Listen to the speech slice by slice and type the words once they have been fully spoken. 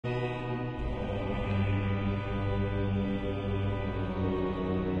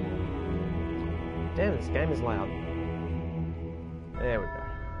Damn, this game is loud. There we go.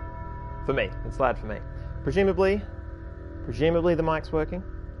 For me. It's loud for me. Presumably the mic's working.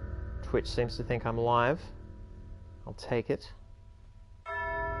 Twitch seems to think I'm live. I'll take it.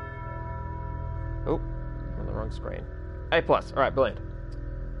 Oh, I'm on the wrong screen. A+. Alright, brilliant.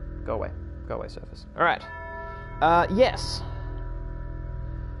 Go away. Go away, Surface. Alright. Yes.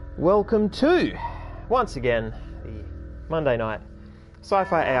 Welcome to, once again, the Monday night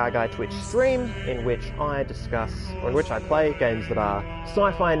SciFiAIguy Twitch stream, in which I discuss, or in which I play games that are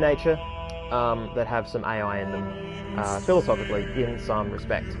sci-fi in nature, that have some AI in them, philosophically, in some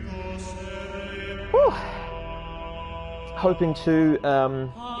respect. Whew. Hoping to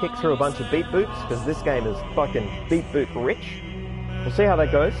pick through a bunch of beat boops, because this game is fucking beat boop rich. We'll see how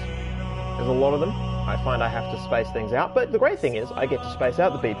that goes. There's a lot of them. I find I have to space things out, but the great thing is I get to space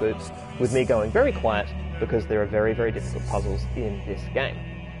out the beat boops with me going very quiet, because there are very, very difficult puzzles in this game.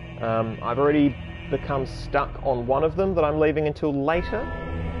 I've already become stuck on one of them that I'm leaving until later,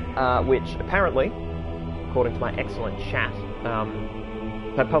 which apparently, according to my excellent chat,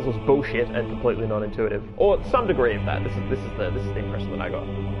 that puzzle's bullshit and completely non-intuitive, or some degree of that. This is the impression that I got.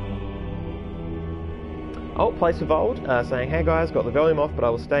 Oh, Place of Old saying, "Hey guys, got the volume off, but I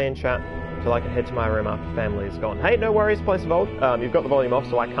will stay in chat till I can head to my room after family is gone." Hey, no worries, Place of Old. You've got the volume off,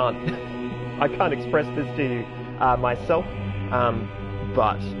 so I can't I can't express this to you myself.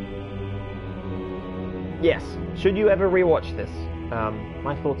 But yes, should you ever rewatch this,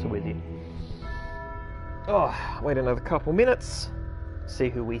 my thoughts are with you. Oh, wait another couple minutes. See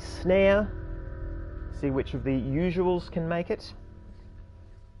who we snare. See which of the usuals can make it.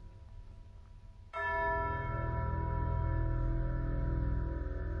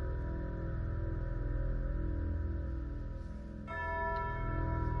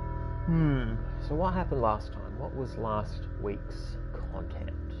 So what happened last time? What was last week's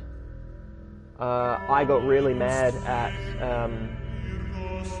content? I got really mad at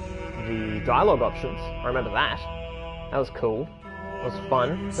the dialogue options. I remember that. That was cool. It was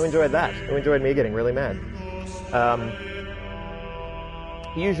fun. Who enjoyed that? Who enjoyed me getting really mad?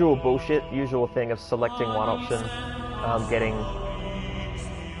 Usual bullshit, usual thing of selecting one option, getting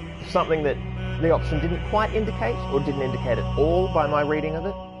something that the option didn't quite indicate, or didn't indicate at all by my reading of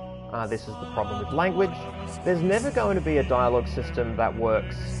it. This is the problem with language. There's never going to be a dialogue system that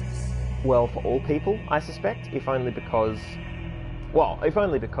works well for all people, I suspect, if only because, you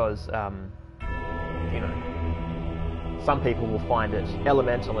know, some people will find it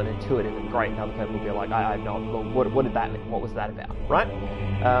elemental and intuitive and great, and other people will be like, I know, what did that mean? What was that about, right?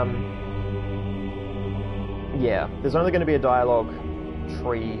 Yeah, there's only going to be a dialogue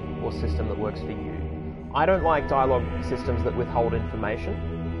tree or system that works for you. I don't like dialogue systems that withhold information.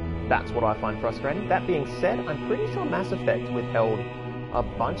 That's what I find frustrating. That being said, I'm pretty sure Mass Effect withheld a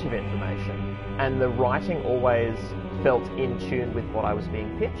bunch of information, and the writing always felt in tune with what I was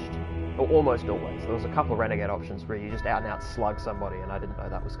being pitched, or almost always. There was a couple of Renegade options where you just out and out slug somebody, and I didn't know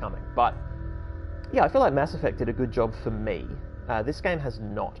that was coming. But yeah, I feel like Mass Effect did a good job for me. This game has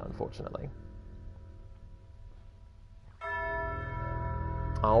not, unfortunately.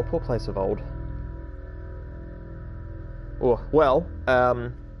 Oh, poor Place of Old. Oh, well,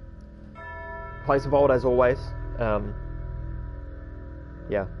 Place of Old, as always.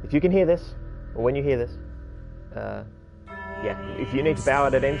 Yeah, if you can hear this, or when you hear this, yeah, if you need to bow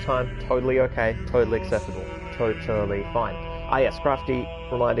out at any time, totally okay, totally acceptable, totally fine. Ah yes, Crafty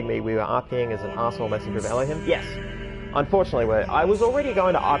reminding me we were RPing as an arsehole messenger of Elohim. Yes, unfortunately I was already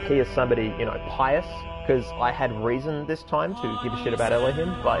going to RP as somebody, you know, pious, because I had reason this time to give a shit about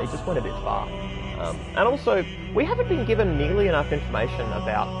Elohim, but it just went a bit far. And also, we haven't been given nearly enough information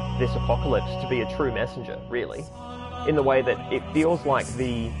about this apocalypse to be a true messenger, really. In the way that it feels like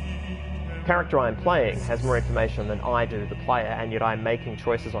the character I'm playing has more information than I do, the player, and yet I'm making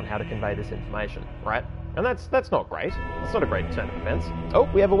choices on how to convey this information, right? And that's not great. It's not a great turn of events. Oh,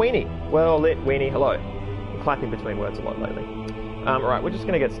 we have a weenie. Well lit weenie, hello. I'm clapping between words a lot lately. Right, we're just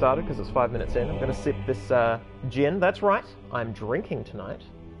going to get started because it's 5 minutes in. I'm going to sip this gin. That's right, I'm drinking tonight.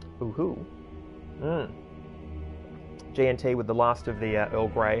 Ooh-hoo. G&T with the last of the Earl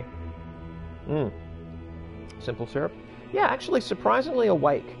Grey. Simple syrup. Yeah, actually surprisingly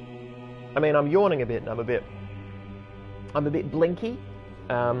awake. I mean, I'm yawning a bit and I'm a bit blinky.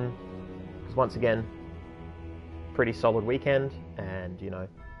 Because once again, pretty solid weekend and, you know,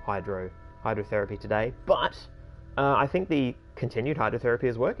 hydrotherapy today. But I think the continued hydrotherapy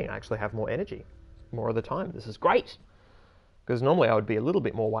is working. I actually have more energy more of the time. This is great. Because normally I would be a little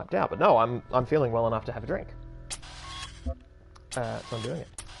bit more wiped out, but no, I'm feeling well enough to have a drink. So I'm doing it.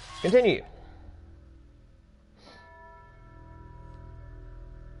 Continue.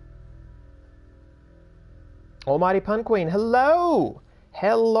 Almighty Pun Queen, hello!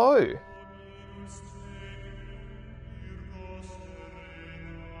 Hello!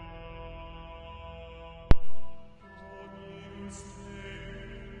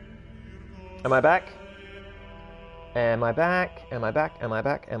 Am I back? Am I back? Am I back? Am I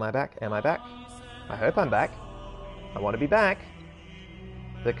back? Am I back? Am I back? I hope I'm back. I want to be back.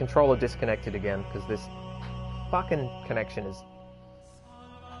 The controller disconnected again because this fucking connection is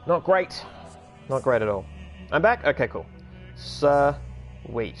not great. Not great at all. I'm back? Okay, cool.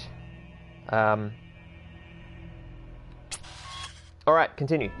 Sweet. Alright,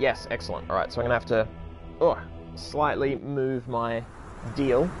 continue. Yes, excellent. Alright, so I'm going to have to slightly move my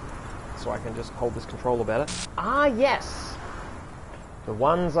deal so I can just hold this controller better. Ah, yes! The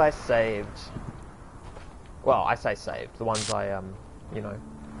ones I saved. Well, I say saved. The ones I, you know...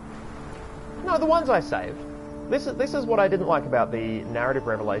 No, the ones I saved. This is what I didn't like about the narrative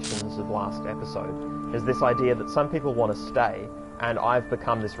revelations of last episode, is this idea that some people want to stay, and I've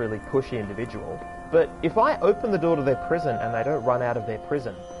become this really pushy individual. But if I open the door to their prison and they don't run out of their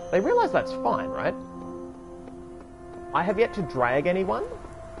prison, they realise that's fine, right? I have yet to drag anyone.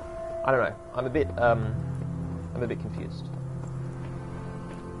 I don't know. I'm a bit confused.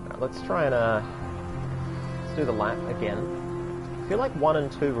 Right, let's try and let's do the lap again. I feel like 1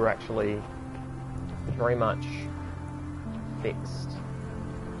 and 2 were actually very much fixed.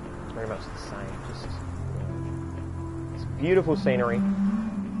 Very much the same. Just it's beautiful scenery. A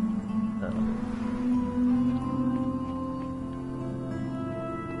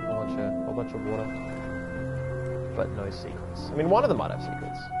whole bunch of water, but no secrets. I mean, one of them might have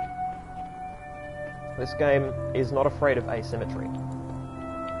secrets. This game is not afraid of asymmetry.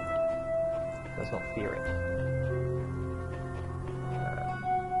 Does not fear it.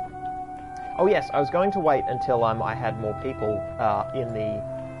 Oh yes, I was going to wait until I had more people in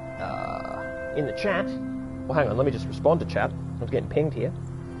the chat. Well, hang on, let me just respond to chat. I was getting pinged here.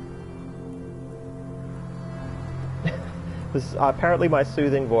 This, apparently my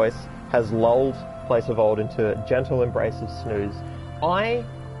soothing voice has lulled Place of Old into a gentle embrace of snooze. I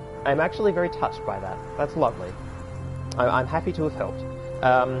am actually very touched by that. That's lovely. I'm happy to have helped.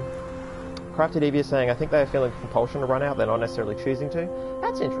 Crafted Evie is saying, I think they are feeling compulsion to run out, they're not necessarily choosing to.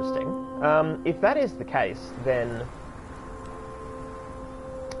 That's interesting. If that is the case, then...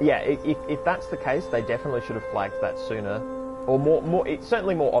 Yeah, if that's the case, they definitely should have flagged that sooner. Or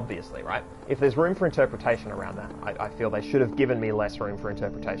certainly more obviously, right? If there's room for interpretation around that, I feel they should have given me less room for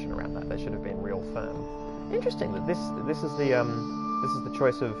interpretation around that. They should have been real firm. Interesting that this is the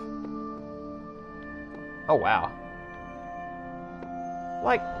choice of... Oh wow.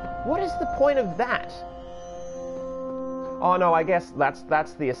 Like, what is the point of that? Oh no, I guess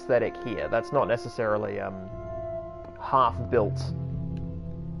that's the aesthetic here. That's not necessarily half-built,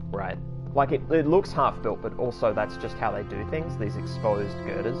 right? Like, it looks half-built, but also that's just how they do things, these exposed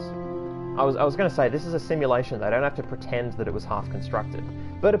girders. I was going to say, this is a simulation. They don't have to pretend that it was half-constructed.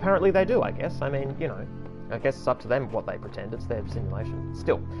 But apparently they do, I guess. I mean, you know, I guess it's up to them what they pretend. It's their simulation.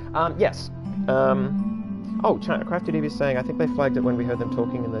 Still. Yes. Oh, Crafted Eve is saying, I think they flagged it when we heard them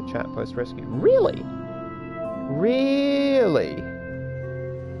talking in the chat post-rescue. Really? Really?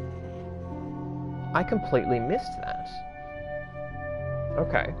 I completely missed that.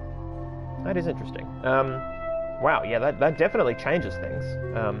 Okay. That is interesting. Wow, yeah, that definitely changes things.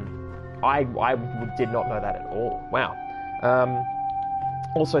 I did not know that at all. Wow.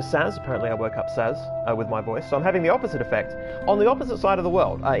 Also, Saz, apparently I woke up Saz with my voice, so I'm having the opposite effect on the opposite side of the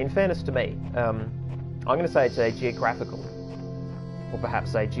world. In fairness to me, I'm going to say it's a geographical, or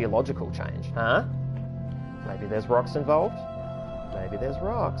perhaps a geological change. Huh? Maybe there's rocks involved? Maybe there's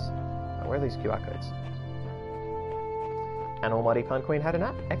rocks. Oh, where are these QR codes? And Almighty Pun Queen had a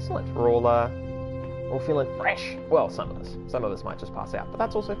nap. Excellent. We're all feeling fresh. Well, some of us. Some of us might just pass out, but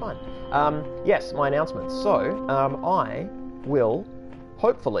that's also fine. Yes, my announcements. So, I will,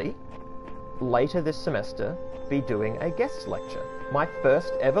 hopefully, later this semester, be doing a guest lecture. My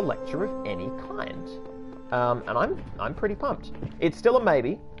first ever lecture of any kind. And I'm pretty pumped. It's still a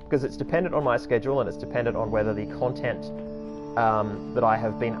maybe, because it's dependent on my schedule, and it's dependent on whether the content that I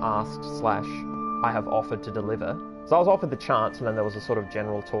have been asked / I have offered to deliver. So I was offered the chance, and then there was a sort of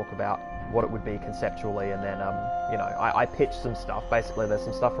general talk about what it would be conceptually, and then, you know, I pitched some stuff. Basically, there's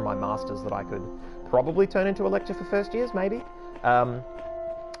some stuff from my masters that I could probably turn into a lecture for first years, maybe.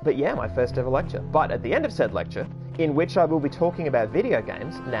 But yeah, my first ever lecture. But at the end of said lecture, in which I will be talking about video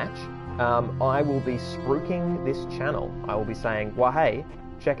games, Natch, I will be spruiking this channel. I will be saying, well, hey,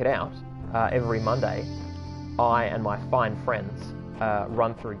 check it out. Every Monday, I and my fine friends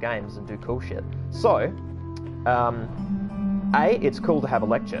run through games and do cool shit. So, A, it's cool to have a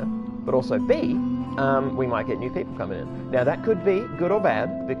lecture, but also B, we might get new people coming in. Now that could be good or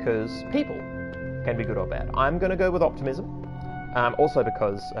bad, because people can be good or bad. I'm going to go with optimism, also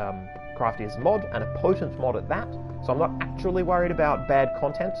because Crafty is a mod, and a potent mod at that, so I'm not actually worried about bad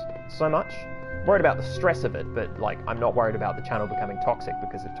content so much. I'm worried about the stress of it, but like, I'm not worried about the channel becoming toxic,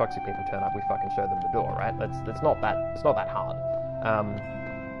 because if toxic people turn up, we fucking show them the door, right? It's not that hard.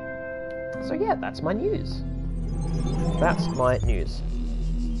 So yeah, that's my news. That's my news.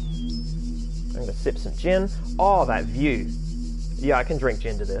 I'm gonna sip some gin. Oh, that view. Yeah, I can drink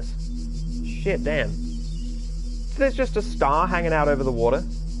gin to this. Shit, damn. There's just a star hanging out over the water.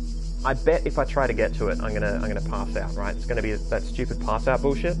 I bet if I try to get to it, I'm gonna pass out, right? It's gonna be that stupid pass out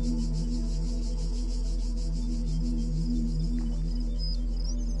bullshit.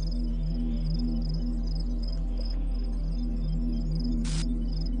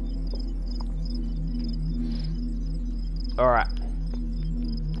 Alright.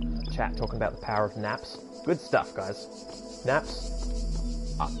 Chat talking about the power of naps. Good stuff, guys. Naps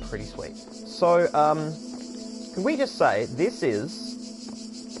are pretty sweet. So, can we just say, this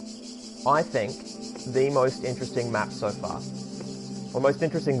is, I think, the most interesting map so far. Or most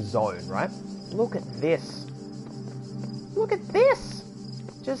interesting zone, right? Look at this. Look at this!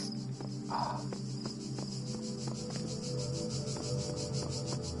 Just... Oh.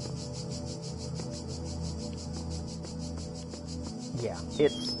 Yeah,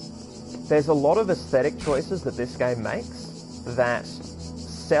 there's a lot of aesthetic choices that this game makes that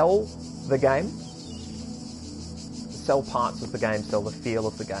sell the game, sell parts of the game, sell the feel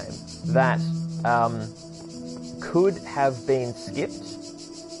of the game, that could have been skipped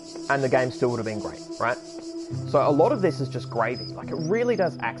and the game still would have been great, right? So a lot of this is just gravy. Like, it really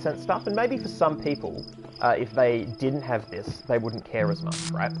does accent stuff, and maybe for some people, if they didn't have this, they wouldn't care as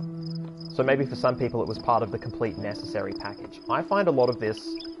much, right? So maybe for some people it was part of the complete necessary package. I find a lot of this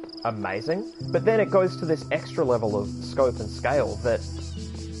amazing, but then it goes to this extra level of scope and scale that,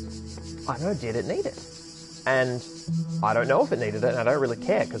 I don't know, did it need it? And I don't know if it needed it, and I don't really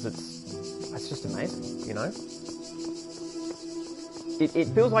care, because it's just amazing, you know? It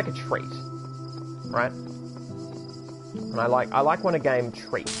feels like a treat, right? And I like when a game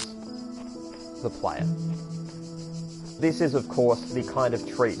treats the player. This is, of course, the kind of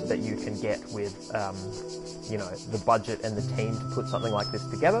treat that you can get with, you know, the budget and the team to put something like this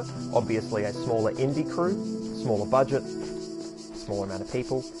together. Obviously, a smaller indie crew, smaller budget, smaller amount of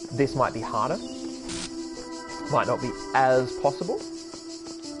people. This might be harder. Might not be as possible.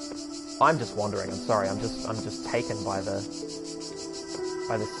 I'm just wandering. I'm sorry. I'm just taken by the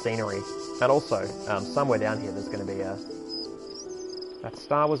scenery. And also, somewhere down here, there's going to be a... That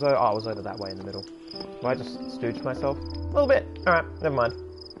star was over... Oh, it was over that way in the middle. Did I just stooge myself? A little bit. Alright, never mind.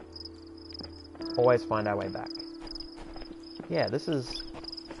 Always find our way back. Yeah, this is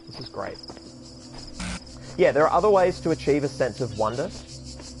great. Yeah, there are other ways to achieve a sense of wonder.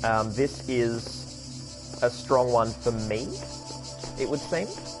 This is a strong one for me, it would seem.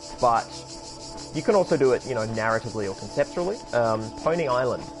 But you can also do it, you know, narratively or conceptually. Pony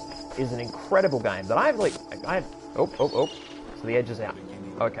Island is an incredible game that oh, so the edge is out.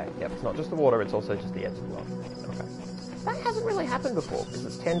 Okay, yep, it's not just the water, it's also just the edge as well. Okay. That hasn't really happened before, because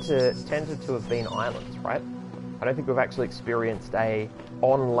it's tended to have been islands, right? I don't think we've actually experienced a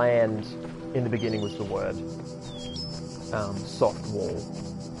on land, in the beginning was the word, soft wall.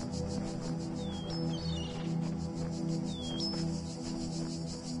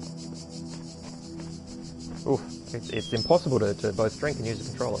 Oof, it's impossible to both drink and use a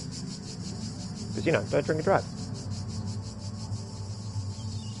controller. Because, you know, don't drink and drive.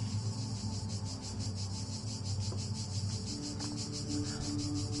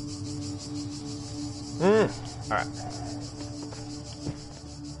 Alright.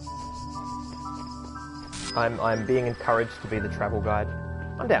 I'm being encouraged to be the travel guide.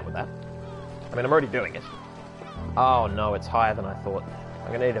 I'm down with that. I mean, I'm already doing it. Oh no, it's higher than I thought.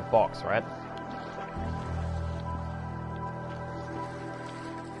 I'm gonna need a box, right?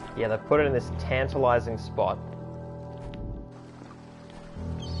 Yeah, they've put it in this tantalizing spot.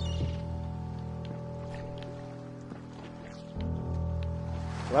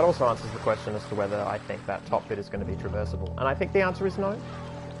 That also answers the question as to whether I think that top bit is going to be traversable. And I think the answer is no.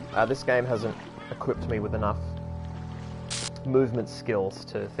 This game hasn't equipped me with enough movement skills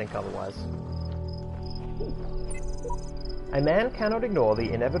to think otherwise. A man cannot ignore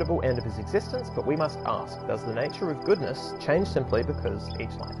the inevitable end of his existence, but we must ask, does the nature of goodness change simply because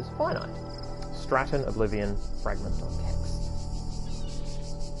each life is finite? Stratton, Oblivion, fragment of text.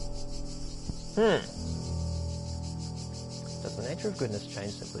 Does the nature of goodness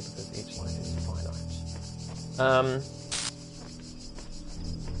change simply because each life is finite?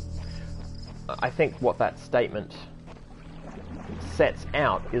 I think what that statement sets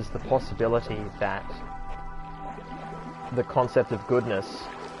out is the possibility that the concept of goodness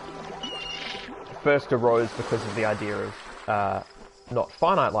first arose because of the idea of not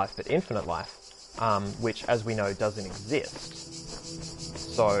finite life but infinite life, which, as we know, doesn't exist.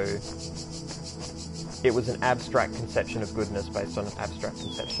 So it was an abstract conception of goodness based on an abstract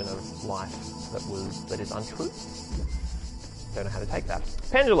conception of life that is untrue. Don't know how to take that.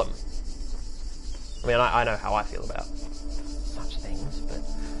 Pendulum. I mean, I know how I feel about such things, but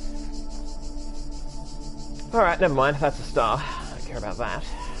all right, never mind. That's a star. I don't care about that.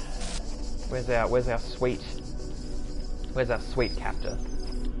 Where's our sweet captor?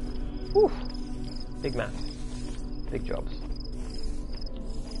 Whew. Big map. Big jobs.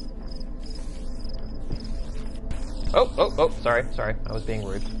 Oh, sorry. I was being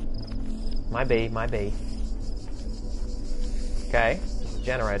rude. My B. Okay, this is a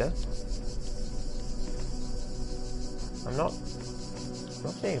generator. I'm not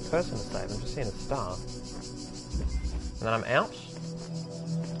seeing a person to save, I'm just seeing a star. And then I'm out.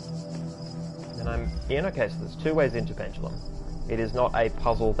 And I'm in. Okay, so there's two ways into Pendulum. It is not a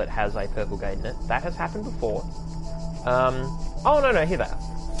puzzle that has a purple gate in it. That has happened before. Oh, no, here they are.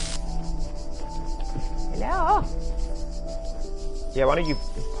 Hello? Yeah, why don't you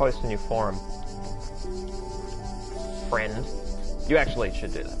post in your forum? Friend. You actually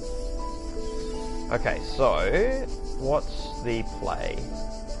should do that. Okay, so what's the play?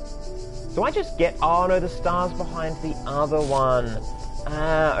 Do I just get... Oh, no, the star's behind the other one.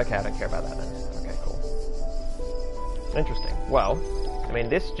 Okay, I don't care about that then. Okay, cool. Interesting. Well, I mean,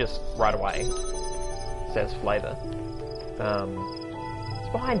 this just right away says flavor. It's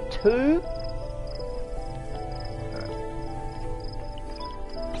behind two?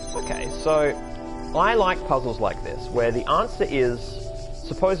 Okay, so I like puzzles like this, where the answer is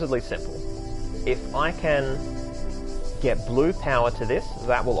supposedly simple. If I can get blue power to this,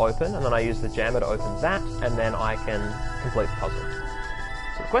 that will open, and then I use the jammer to open that, and then I can complete the puzzle.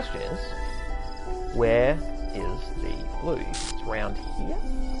 So the question is, where is the blue? It's around here?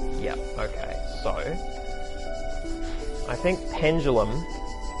 Yep, okay, so I think Pendulum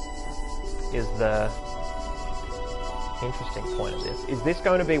is the interesting point of this. Is this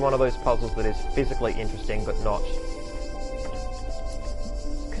going to be one of those puzzles that is physically interesting but not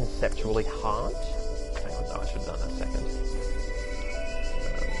conceptually hard? Hang on, no, I should have done that second.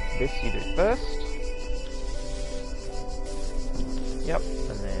 This you do first. Yep,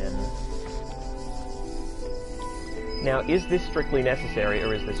 and then... Now, is this strictly necessary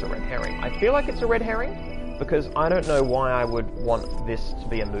or is this a red herring? I feel like it's a red herring because I don't know why I would want this to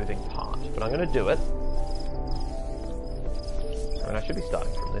be a moving part, but I'm going to do it. I mean, I should be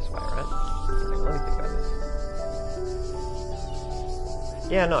starting from this way, right? Okay, let me think about this.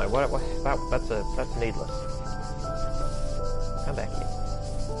 Yeah, no, that's needless. Come back here.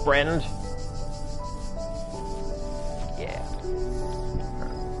 Friend! Yeah.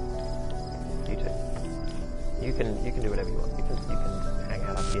 Right. You too. You can do whatever you want. You can hang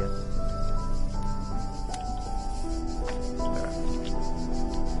out up here. Alright.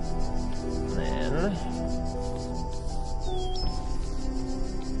 Then...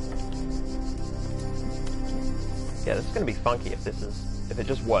 Yeah, this is going to be funky if it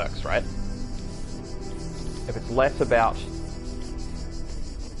just works, right? If it's less about...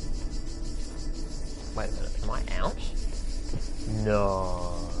 Wait a minute, am I out?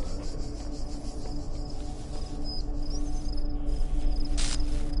 No.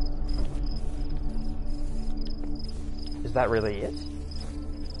 Is that really it?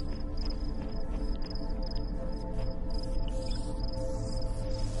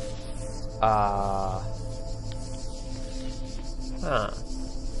 Huh.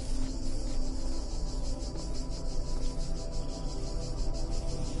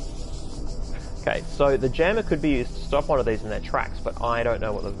 Okay, so the jammer could be used to stop one of these in their tracks, but I don't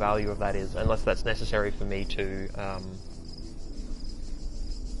know what the value of that is, unless that's necessary for me to,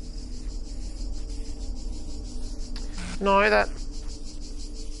 No, that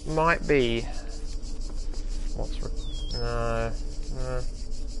might be... No.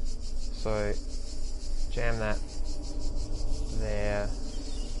 So, jam that there.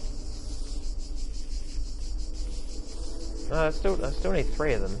 No, I still need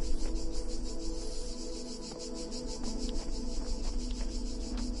 3 of them.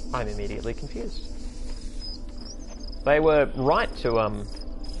 I'm immediately confused. They were right to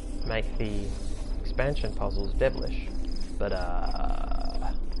make the expansion puzzles devilish, but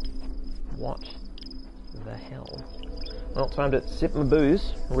what the hell? Well, time to sip my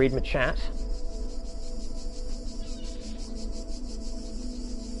booze, read my chat.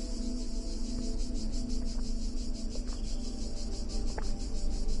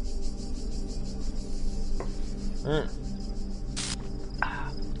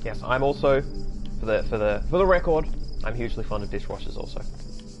 Yes, I'm also, for the record, I'm hugely fond of dishwashers also.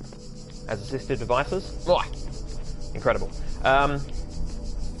 As assistive devices, incredible.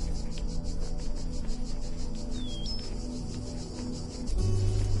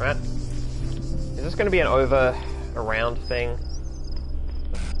 Right. Is this going to be an around thing?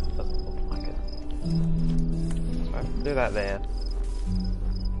 Doesn't look like it. So I have to do that there.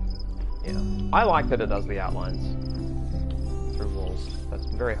 Yeah. I like that it does the outlines through walls. That's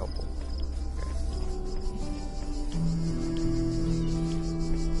very helpful. Okay.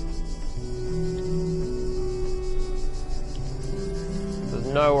 There's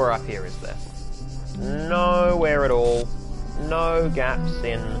nowhere up here, is there? Nowhere at all. No gaps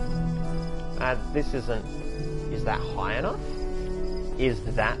in... this isn't... Is that high enough? Is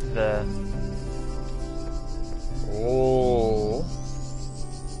that the... Oh...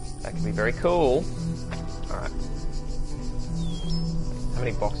 That could be very cool. Alright. How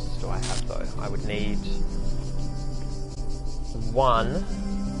many boxes do I have, though? I would need... 1...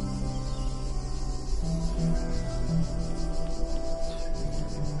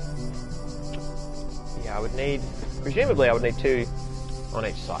 Yeah, I would need... Presumably I would need 2 on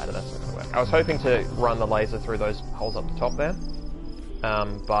each side, and that's not going to work. I was hoping to run the laser through those holes up the top there,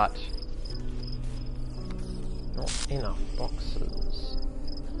 but not enough boxes,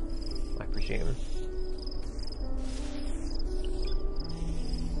 I presume.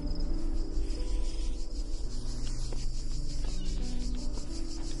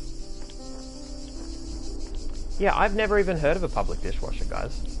 Yeah, I've never even heard of a public dishwasher,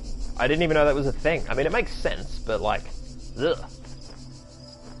 guys. I didn't even know that was a thing. I mean, it makes sense, but like, ugh.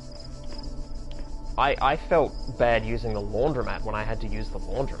 I felt bad using the laundromat when I had to use the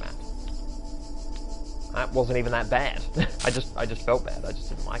laundromat. That wasn't even that bad. I just felt bad. I just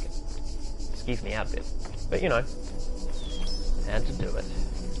didn't like it. Skeeved me out a bit. But you know, had to do it.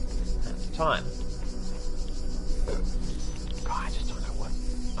 At the time. God, I just don't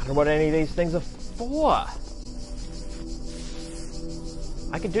know what any of these things are for.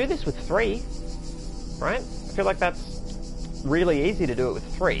 I could do this with 3, right? I feel like that's really easy to do it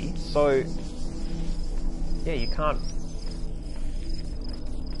with 3, so... Yeah, you can't...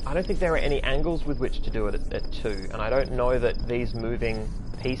 I don't think there are any angles with which to do it at 2, and I don't know that these moving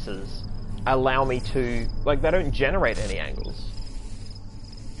pieces allow me to... Like, they don't generate any angles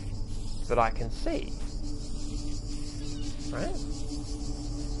that I can see. Right?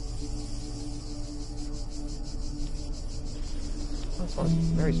 This one's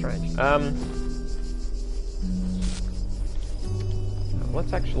very strange.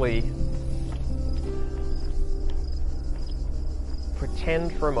 Let's actually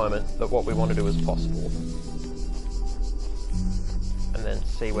pretend for a moment that what we want to do is possible. And then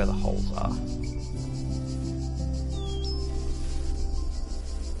see where the holes are.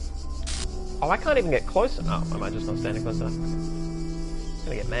 Oh, I can't even get close enough. Am I just not standing close enough? I'm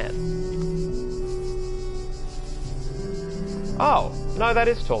gonna get mad. Oh, no, that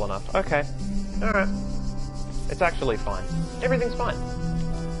is tall enough. Okay. Alright. It's actually fine. Everything's fine.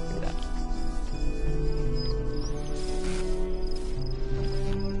 Give me that.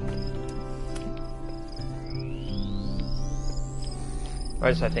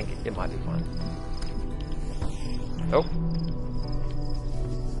 I think it might be fine. Oh.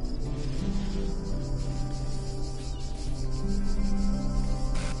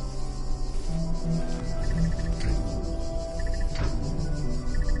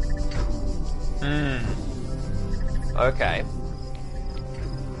 Okay.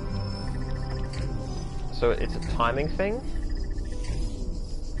 So it's a timing thing?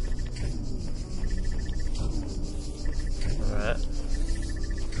 Alright.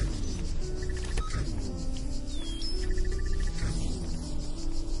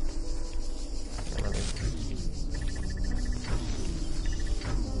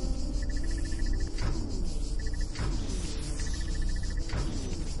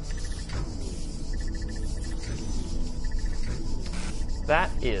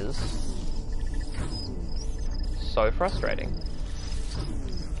 That is so frustrating,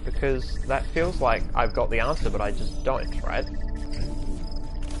 because that feels like I've got the answer, but I just don't, right?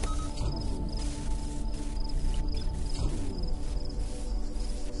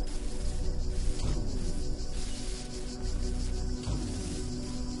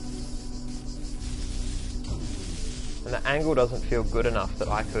 And the angle doesn't feel good enough that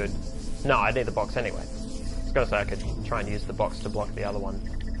I could... No, I need the box anyway. I was gonna say I could try and use the box to block the other one,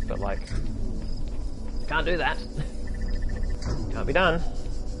 but like, can't do that. Can't be done.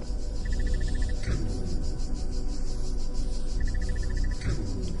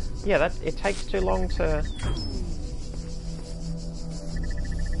 Yeah, it takes too long to...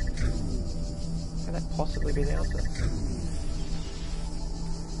 could that possibly be the answer?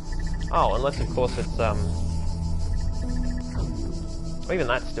 Oh, unless of course it's well, even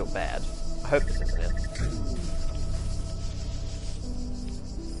that's still bad. I hope this isn't it.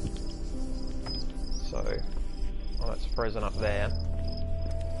 So, oh, that's frozen up there.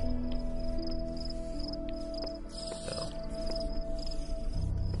 No.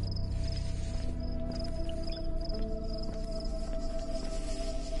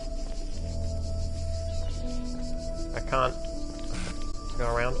 I can't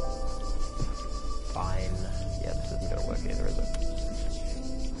go around. Fine. Yeah, this isn't gonna work either, is it?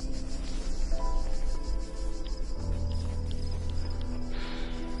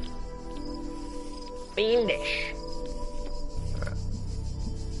 Fiendish. Alright.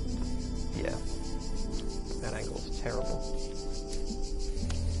 Yeah. That angle's terrible.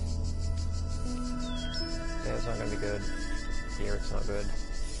 Yeah, it's not gonna be good. Here it's not good.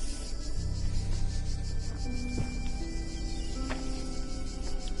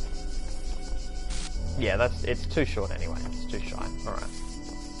 Yeah, it's too short anyway. It's too shy. Alright.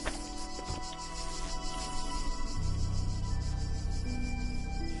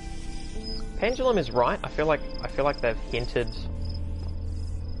 Pendulum is right. I feel like they've hinted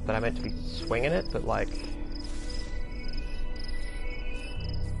that I meant to be swinging it, but like,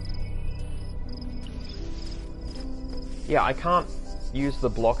 yeah, I can't use the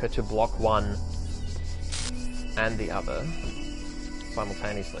blocker to block one and the other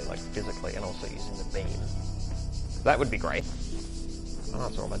simultaneously, like physically, and also using the beam. That would be great. I'll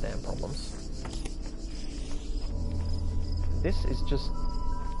answer all my damn problems. This is just...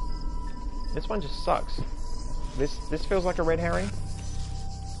 This one just sucks. This feels like a red herring.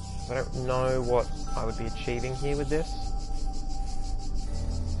 I don't know what I would be achieving here with this.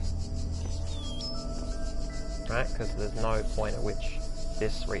 Right, because there's no point at which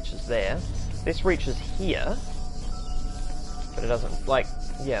this reaches there. This reaches here. But it doesn't, like,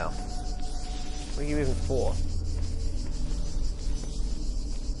 yeah. What are you even for?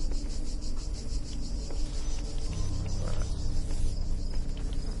 Right.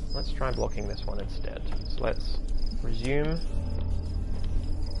 Let's try blocking this one instead. So let's resume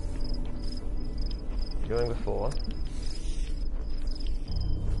doing before.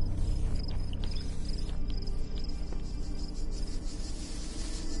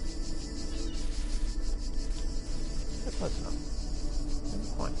 Close enough.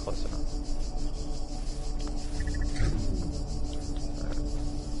 Quite close enough.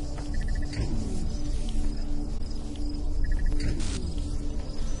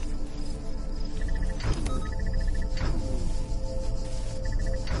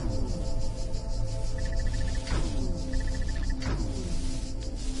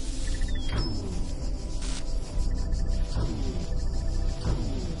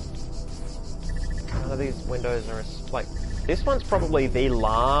 None of these windows are like, this one's probably the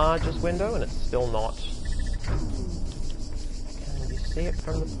largest window, and it's still not. Can you see it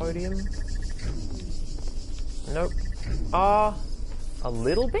from the podium? Nope. Ah, a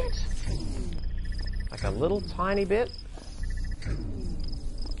little bit? Like a little tiny bit?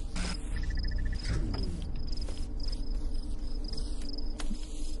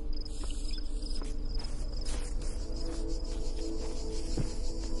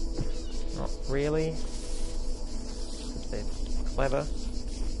 Not really. They're clever.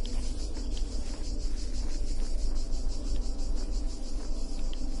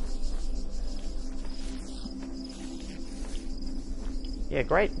 Yeah,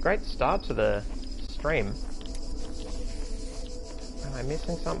 great start to the stream. Am I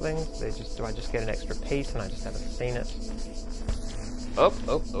missing something? Do I just get an extra piece and I just haven't seen it? Oh.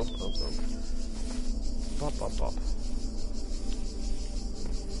 Bop.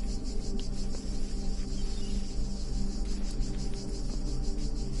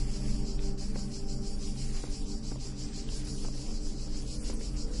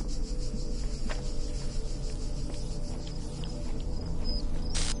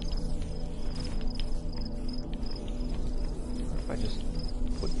 I just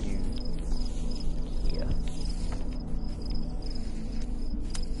put you here.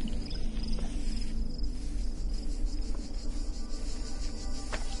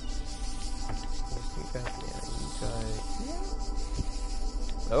 You go here, you go here.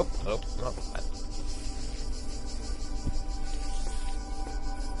 Oh, not that.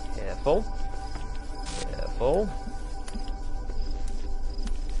 Careful.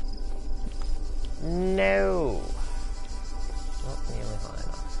 No. Not nearly high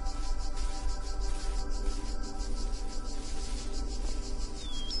enough.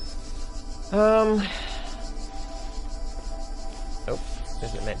 Oh,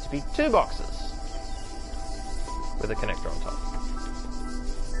 is it meant to be 2 boxes? with a connector on top.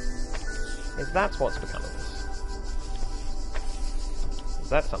 If that's what's become of this. Is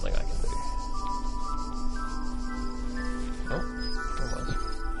that something I can do? Oh, almost.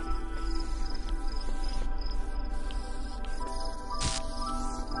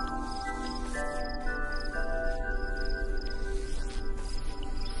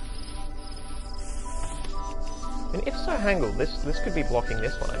 And if so, Hangle, this could be blocking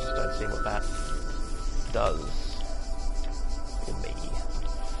this one. I just don't see what that does for me.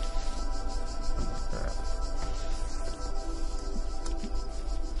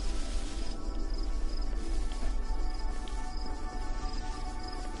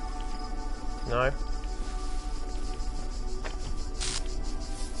 Alright.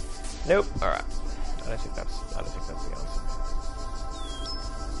 No. Nope. Alright. I don't think that's the answer.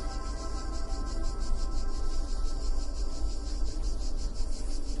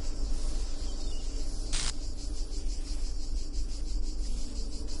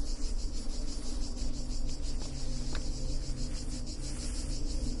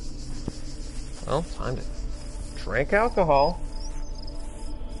 Well, time to drink alcohol.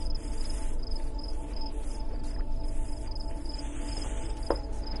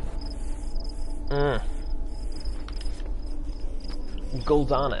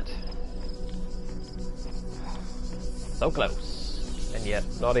 Darn it. So close. And yet,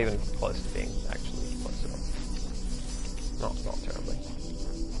 not even close to being actually close at all. Not terribly.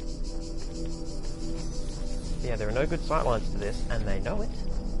 Yeah, there are no good sightlines to this, and they know it.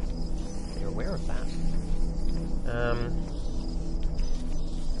 They're aware of that.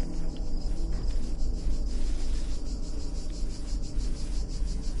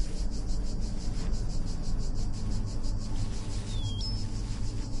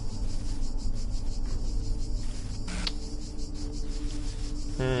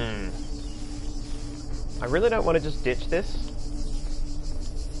 I really don't want to just ditch this.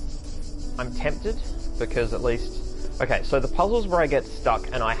 I'm tempted, because at least... Okay, so the puzzles where I get stuck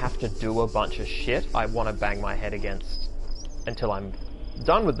and I have to do a bunch of shit, I want to bang my head against until I'm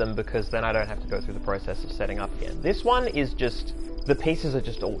done with them, because then I don't have to go through the process of setting up again. This one is just... The pieces are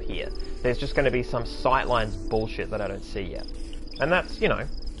just all here. There's just going to be some sightlines bullshit that I don't see yet. And that's, you know...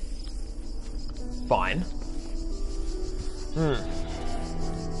 fine.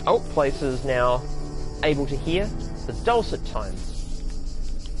 Oh, Places now able to hear the dulcet tones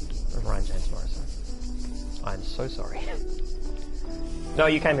of Ryan James Morrison. I'm so sorry. No,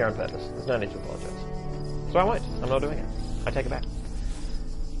 you came here on purpose. There's no need to apologise. So I won't. I'm not doing it. I take it back.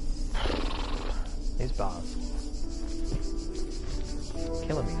 These bars.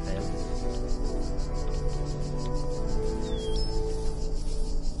 Killing me, fam.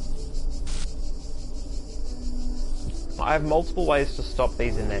 I have multiple ways to stop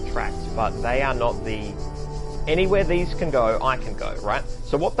these in their tracks, but they are not the... Anywhere these can go, I can go, right?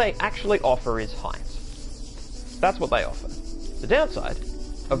 So what they actually offer is height. That's what they offer. The downside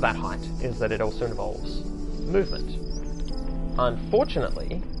of that height is that it also involves movement.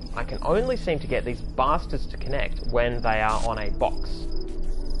 Unfortunately, I can only seem to get these bastards to connect when they are on a box.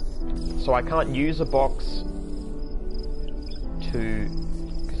 So I can't use a box to...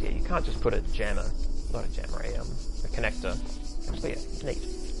 Because, yeah, you can't just put a jammer... Not a jammer, a connector. Actually, yeah, neat.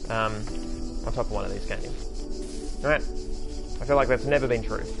 On top of one of these, can't you? Alright. I feel like that's never been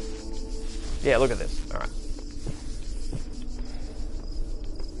true. Yeah, look at this. Alright.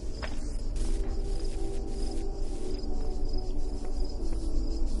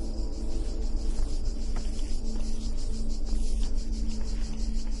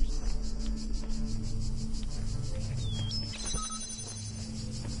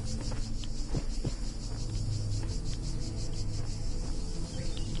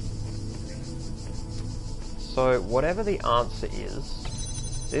 So, whatever the answer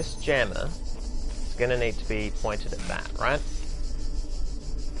is, this jammer is going to need to be pointed at that, right?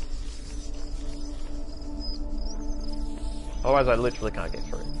 Otherwise I literally can't get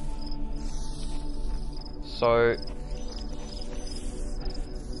through. So...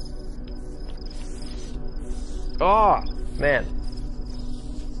 Oh, man.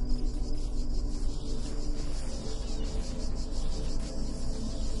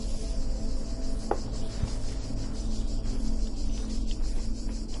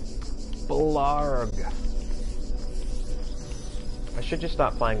 Blarg. I should just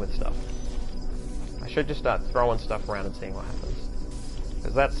start playing with stuff. I should just start throwing stuff around and seeing what happens.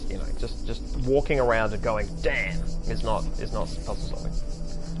 Because that's, you know, just walking around and going, damn, is not puzzle solving.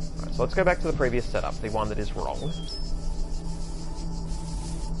 Alright, so let's go back to the previous setup, the one that is wrong.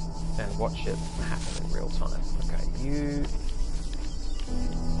 And watch it happen in real time. Okay, you...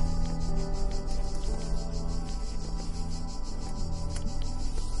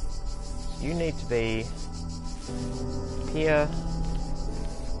 you need to be here.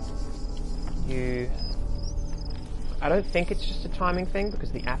 You... I don't think it's just a timing thing,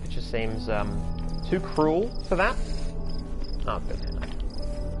 because the aperture seems too cruel for that. Oh, good.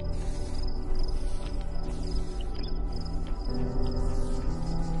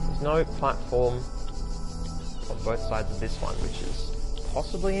 There's no platform on both sides of this one, which is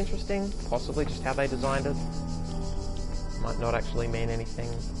possibly interesting, possibly just how they designed it. Might not actually mean anything.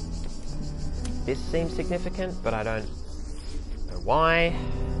 This seems significant, but I don't know why.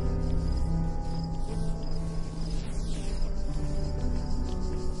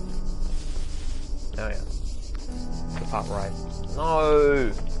 Oh yeah. The part where I...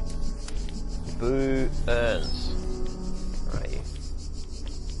 No! Boo earns. Where are you?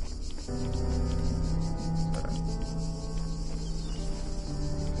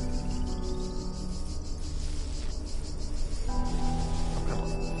 Oh, come on.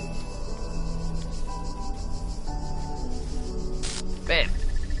 Bam!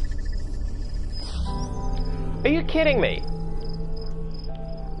 Are you kidding me?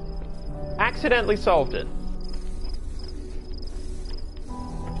 Accidentally solved it.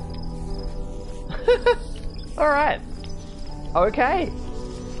 Alright. Okay.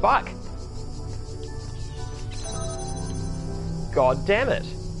 Fuck. God damn it.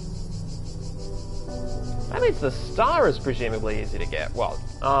 That means the star is presumably easy to get. Well,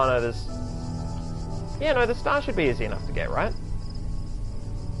 oh no, there's... Yeah, no, the star should be easy enough to get, right?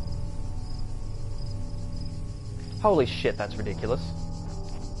 Holy shit, that's ridiculous.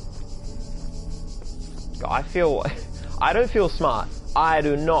 I feel... I don't feel smart. I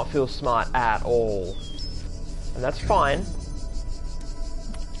do not feel smart at all. And that's fine.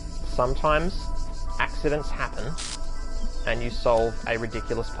 Sometimes accidents happen and you solve a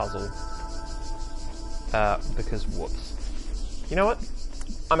ridiculous puzzle because whoops. You know what?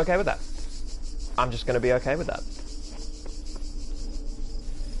 I'm okay with that. I'm just going to be okay with that.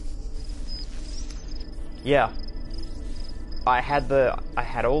 Yeah. I had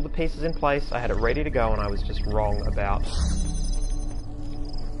all the pieces in place, I had it ready to go, and I was just wrong about...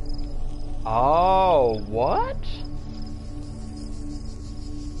 Oh, what?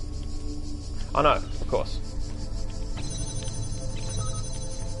 Oh no, of course.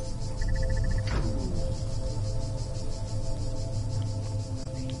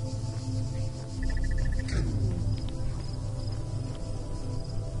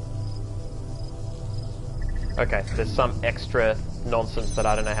 Okay, there's some extra nonsense that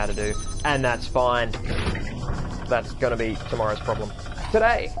I don't know how to do, and that's fine. That's gonna be tomorrow's problem.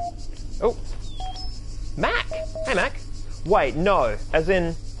 Today! Oh! Mac! Hey, Mac! Wait, no. As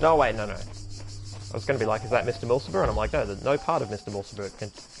in... No, wait, no. I was gonna be like, is that Mr. Milciber? And I'm like, no, no part of Mr. Milciber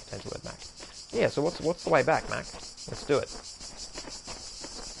contains the word Mac. Yeah, so what's the way back, Mac? Let's do it.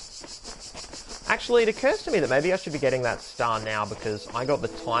 Actually, it occurs to me that maybe I should be getting that star now, because I got the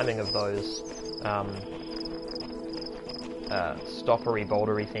timing of those, stoppery,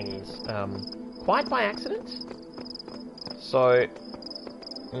 bouldery thingies, quite by accident. So,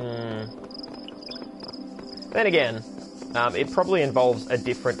 then again, it probably involves a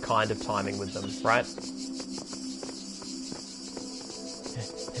different kind of timing with them, right?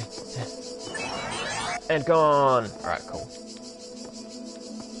 And gone! Alright, cool.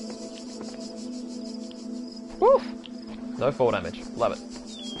 Woof! No fall damage. Love it.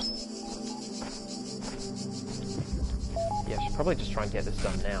 Yeah, I should probably just try and get this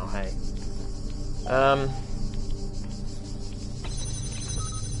done now, hey.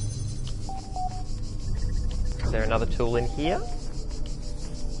 Is there another tool in here?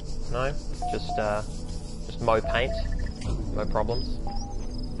 No? Just mow paint. No problems.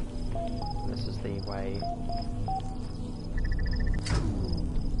 This is the way...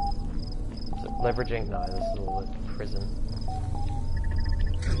 Is it leveraging? No, this is all the prison.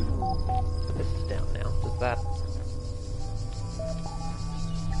 But this is down now. Does that...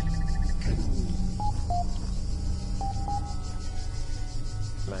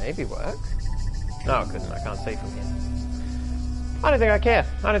 maybe work? No, it couldn't. I can't see from here. I don't think I care.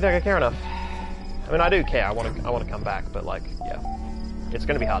 I don't think I care enough. I mean, I do care. I want to come back, but like, yeah, it's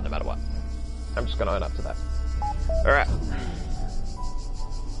going to be hard no matter what. I'm just going to own up to that. All right.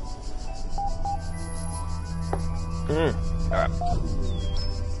 All right.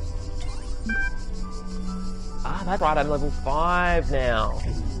 Ah, that's right. I'm level 5 now.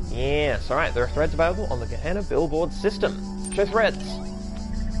 Yes. All right. There are threads available on the Gehenna billboard system. Show threads.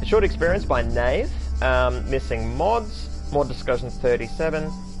 A short experience by Nave, missing mods, mod discussion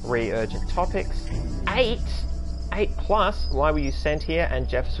 37, re-urgent topics, 8 plus, why were you sent here, and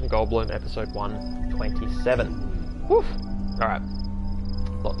Jefferson Goldblum episode 127. Woof! Alright.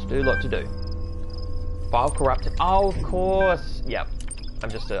 Lot to do, lot to do. File corrupted. Oh, of course. Yep. I'm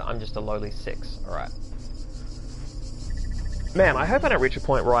just a lowly 6. All right. Man, I hope I don't reach a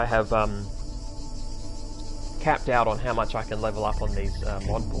point where I have capped out on how much I can level up on these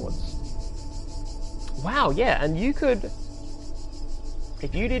mod boards. Wow, yeah, and you could,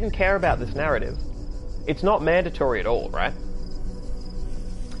 if you didn't care about this narrative, it's not mandatory at all, right?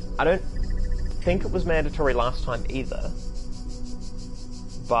 I don't think it was mandatory last time either,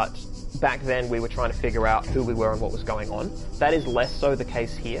 but back then we were trying to figure out who we were and what was going on. That is less so the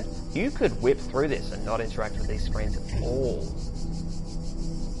case here. You could whip through this and not interact with these screens at all.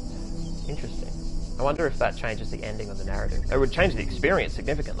 Interesting. I wonder if that changes the ending of the narrative. It would change the experience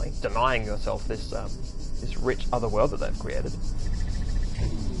significantly, denying yourself this this rich other world that they've created.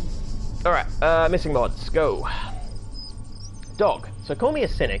 Alright, missing mods, go. Dog. So call me a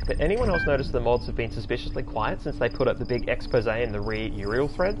cynic, but anyone else notice the mods have been suspiciously quiet since they put up the big expose in the Uriel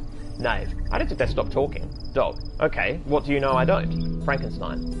thread? Knave. I don't think they stopped talking. Dog. Okay, what do you know I don't?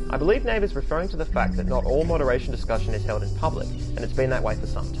 Frankenstein. I believe Knave is referring to the fact that not all moderation discussion is held in public, and it's been that way for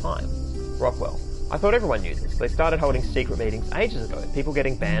some time. Rockwell. I thought everyone knew this. They started holding secret meetings ages ago. People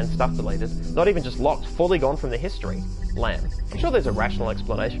getting banned, stuff deleted, not even just locked, fully gone from the history. Lamb. I'm sure there's a rational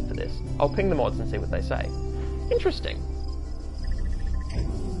explanation for this. I'll ping the mods and see what they say. Interesting.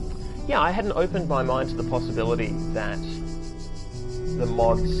 Yeah, I hadn't opened my mind to the possibility that the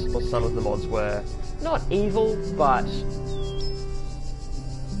mods, or some of the mods, were not evil, but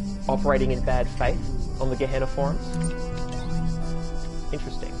operating in bad faith on the Gehenna forums.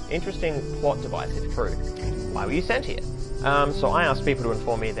 Interesting. Interesting plot device, if true. Why were you sent here? So I asked people to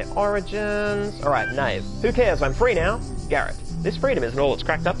inform me of their origins. Alright, Knave. Who cares? I'm free now. Garrett. This freedom isn't all it's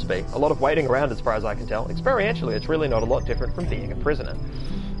cracked up to be. A lot of waiting around as far as I can tell. Experientially, it's really not a lot different from being a prisoner.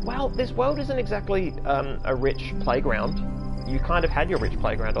 Well, this world isn't exactly a rich playground. You kind of had your rich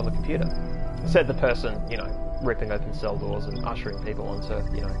playground on the computer. Said the person, you know, ripping open cell doors and ushering people onto,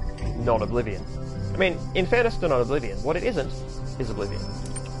 you know, non-oblivion. I mean, in fairness to non-oblivion, what it isn't is oblivion.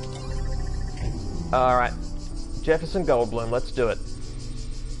 Alright, Jefferson Goldblum, let's do it.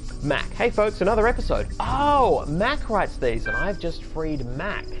 Mac. Hey folks, another episode. Oh, Mac writes these, and I've just freed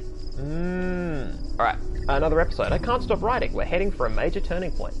Mac. Alright, another episode. I can't stop writing. We're heading for a major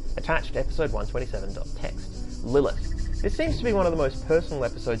turning point. Attached, episode 127.text. Lilith. This seems to be one of the most personal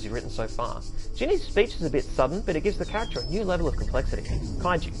episodes you've written so far. Ginny's speech is a bit sudden, but it gives the character a new level of complexity.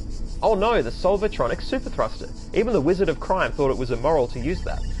 Kaiju. Oh no, the Solvatronic super thruster. Even the Wizard of Crime thought it was immoral to use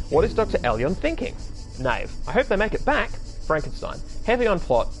that. What is Dr. Elyon thinking? Knave. I hope they make it back. Frankenstein. Heavy on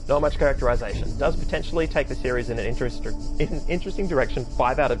plot, not much characterization. Does potentially take the series in an interesting direction.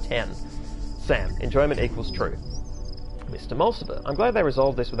 5 out of 10. Sam. Enjoyment equals true. Mr. Mulciber. I'm glad they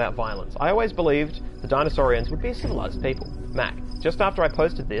resolved this without violence. I always believed the Dinosaurians would be civilized people. Mac. Just after I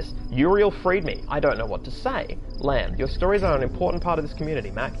posted this, Uriel freed me. I don't know what to say. Lamb. Your stories are an important part of this community,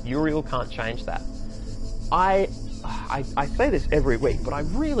 Mac. Uriel can't change that. I say this every week, but I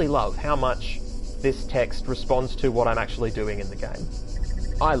really love how much this text responds to what I'm actually doing in the game.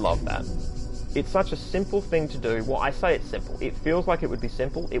 I love that. It's such a simple thing to do. Well, I say it's simple. It feels like it would be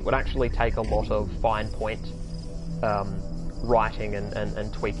simple. It would actually take a lot of fine point writing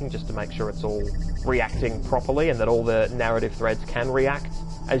and tweaking just to make sure it's all reacting properly and that all the narrative threads can react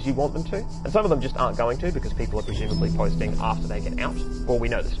as you want them to. And some of them just aren't going to because people are presumably posting after they get out. Well, we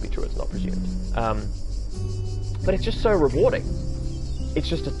know this to be true. It's not presumed. But it's just so rewarding. It's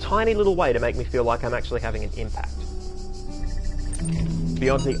just a tiny little way to make me feel like I'm actually having an impact.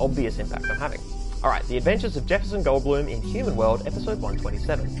 Beyond the obvious impact I'm having. Alright, The Adventures of Jefferson Goldblum in Human World, episode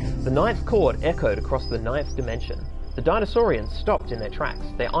 127. The ninth chord echoed across the ninth dimension. The dinosaurians stopped in their tracks.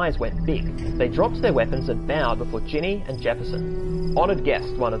 Their eyes went big. They dropped their weapons and bowed before Ginny and Jefferson. Honoured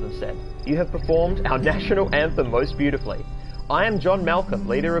guest, one of them said. You have performed our national anthem most beautifully. I am John Malcolm,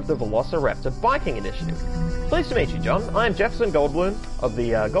 leader of the Velociraptor Biking Initiative. Pleased to meet you, John. I am Jefferson Goldblum of the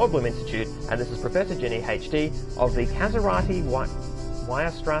Goldblum Institute, and this is Professor Ginny, HD, of the Kazarati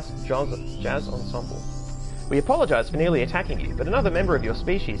Weierstrass Jazz Ensemble. We apologise for nearly attacking you, but another member of your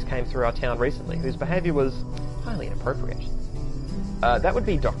species came through our town recently, whose behaviour was highly inappropriate. That would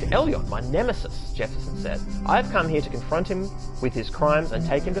be Dr. Elyon, my nemesis, Jefferson said. I have come here to confront him with his crimes and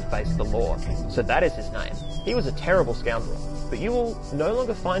take him to face the law. So that is his name. He was a terrible scoundrel, but you will no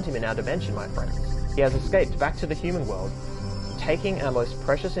longer find him in our dimension, my friends. He has escaped back to the human world, taking our most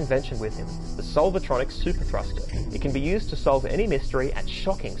precious invention with him, the Solvatronic super thruster. It can be used to solve any mystery at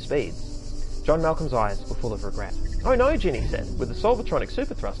shocking speeds. John Malcolm's eyes were full of regret. Oh no, Ginny said. With the Solvatronic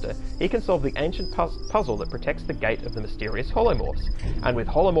super thruster, he can solve the ancient puzzle that protects the gate of the mysterious holomorphs. And with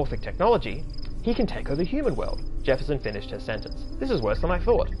holomorphic technology, He can take over the human world. Jefferson finished her sentence. This is worse than I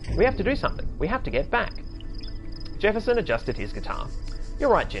thought. We have to do something. We have to get back. Jefferson adjusted his guitar. You're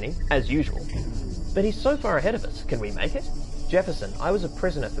right, Ginny, as usual. But he's so far ahead of us. Can we make it? Jefferson, I was a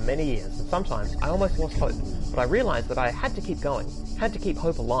prisoner for many years, and sometimes I almost lost hope. But I realized that I had to keep going, had to keep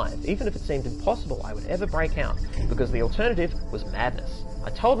hope alive, even if it seemed impossible I would ever break out, because the alternative was madness.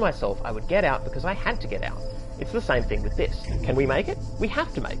 I told myself I would get out because I had to get out. It's the same thing with this. Can we make it? We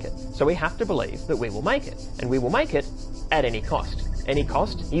have to make it. So we have to believe that we will make it. And we will make it at any cost. Any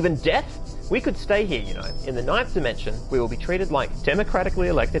cost? Even death? We could stay here, you know. In the 9th dimension, we will be treated like democratically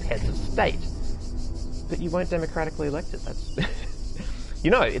elected heads of state. But you weren't democratically elected. That's... You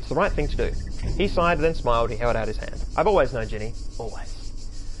know, it's the right thing to do. He sighed, then smiled. He held out his hand. I've always known, Ginny. Always.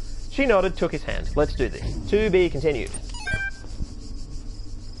 She nodded, took his hand. Let's do this. To be continued.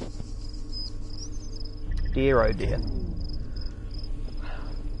 Dear, oh dear.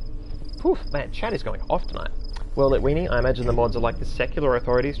 Poof, man, chat is going off tonight. Well, Litweenie, I imagine the mods are like the secular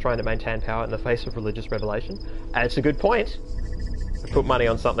authorities trying to maintain power in the face of religious revelation. And it's a good point. Put money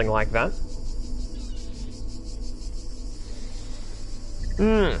on something like that.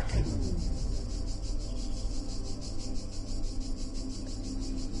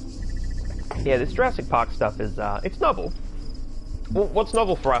 Yeah, this Jurassic Park stuff is, it's novel. Well, what's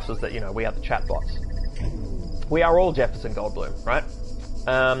novel for us is that, you know, we are the chatbots. We are all Jefferson Goldblum, right?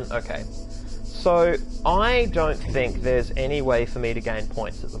 Okay. So, I don't think there's any way for me to gain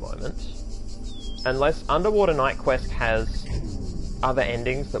points at the moment. Unless Underwater Night Quest has other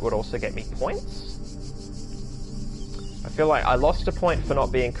endings that would also get me points. I feel like I lost a point for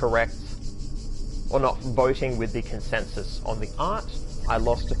not being correct, or not voting with the consensus on the art. I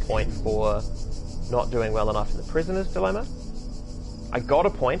lost a point for not doing well enough in the Prisoner's Dilemma. I got a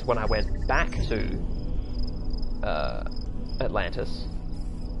point when I went back to Atlantis.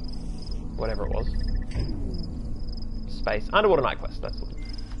 Whatever it was. Space. Underwater Night Quest, that's what.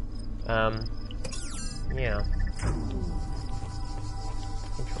 Yeah.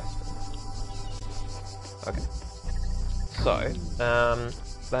 Interesting. Okay. So,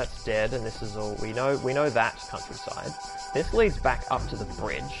 that's dead, and this is all we know. We know that countryside. This leads back up to the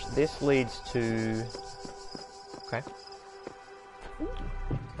bridge. This leads to... Okay.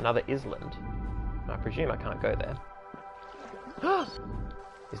 Another island. I presume I can't go there.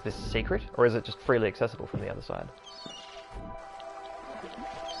 Is this a secret, or is it just freely accessible from the other side?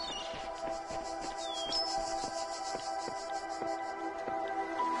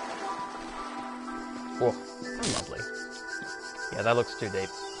 Oh, how lovely. Yeah, that looks too deep.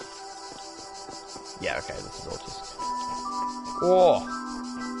 Yeah, okay, this is all just... Oh!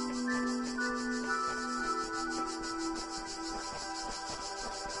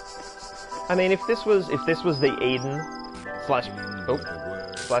 I mean, if this was the Eden slash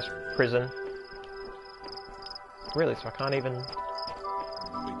prison. Really, so I can't even...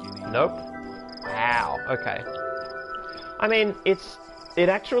 Nope. Wow, okay. I mean, it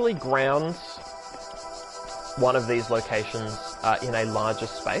actually grounds one of these locations in a larger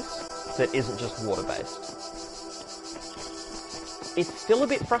space that isn't just water-based. It's still a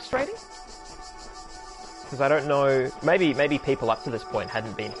bit frustrating, because I don't know, maybe people up to this point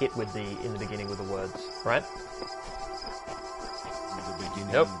hadn't been hit with in the beginning with the words, right?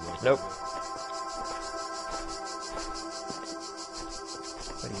 Nope, nope.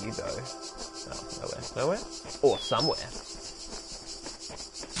 Where do you go? Oh, nowhere. Nowhere? Or somewhere.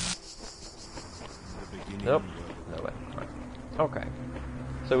 Nope, nowhere. Right. Okay.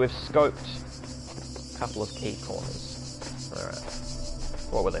 So we've scoped a couple of key corners. Alright.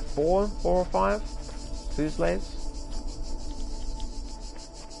 What were there? 4 or 5? Fuselets?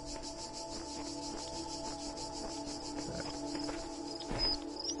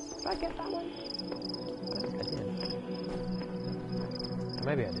 Did I get that one? I don't think I did.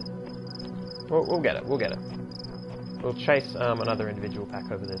 Maybe I did. We'll get it, we'll get it. We'll chase another individual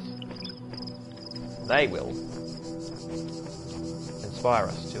pack over this. They will inspire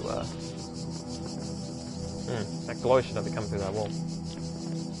us to, that glow should not be coming through that wall.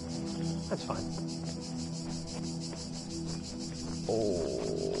 That's fine.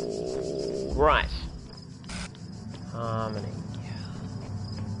 All right. Harmony.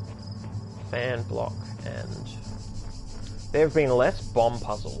 Fan block, and there have been less bomb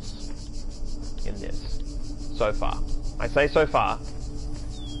puzzles in this so far. I say so far.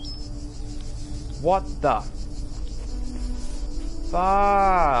 What the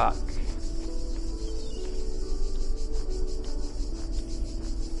fuck?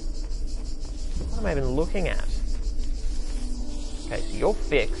 What am I even looking at? Okay, so you're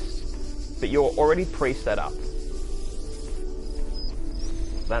fixed, but you're already pre-set up.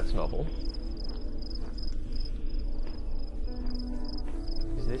 That's novel.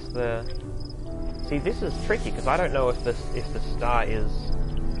 this the... See, this is tricky, because I don't know if the star is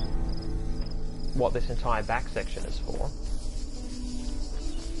what this entire back section is for.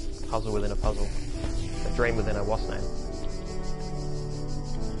 Puzzle within a puzzle. A dream within a what's name.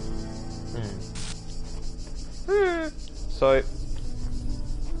 So...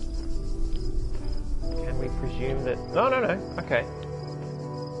 Can we presume that... No. Okay.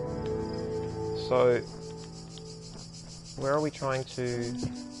 So... Where are we trying to...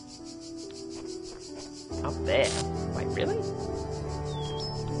 Up there? Wait, really?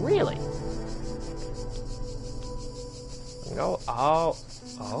 Really? Go... Oh.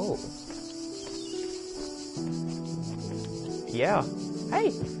 Yeah.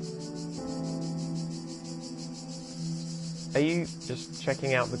 Hey! Are you just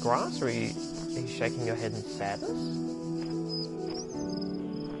checking out the grass, or are you shaking your head in sadness?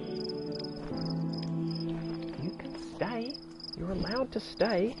 You can stay. You're allowed to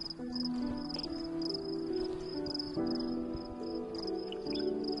stay.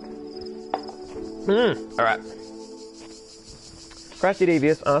 Alright. Crafty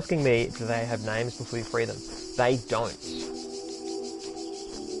Devious asking me, do they have names before you free them? They don't.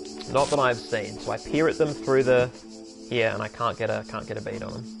 Not that I've seen. So I peer at them through the... here, and I can't get a beat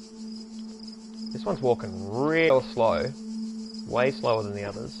on them. This one's walking real slow. Way slower than the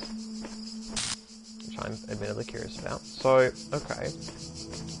others. Which I'm admittedly curious about. So, okay.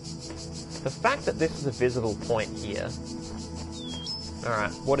 The fact that this is a visible point here...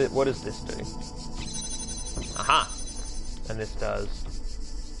 Alright, what does this do? Aha! And this does...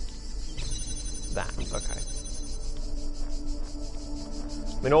 that, okay.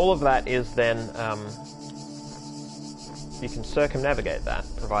 I mean, all of that is then... you can circumnavigate that,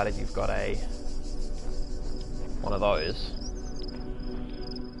 provided you've got one of those.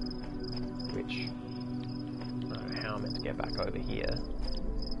 Which... I don't know how I'm meant to get back over here.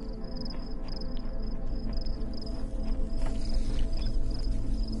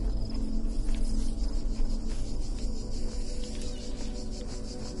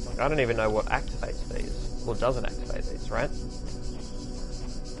 I don't even know what activates these. Well, doesn't activate these, right?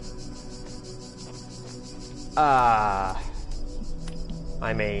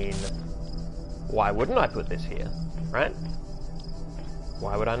 I mean, why wouldn't I put this here, right?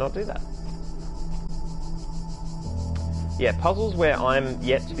 Why would I not do that? Yeah, puzzles where I'm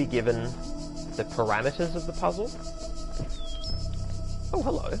yet to be given the parameters of the puzzle. Oh,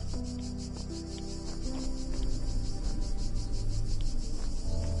 hello.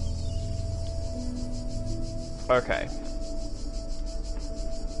 Okay.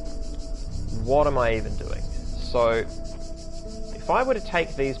 What am I even doing? So, if I were to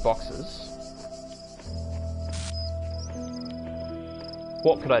take these boxes,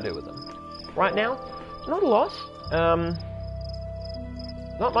 what could I do with them? Right now, not a lot.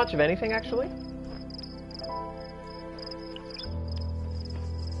 Not much of anything, actually.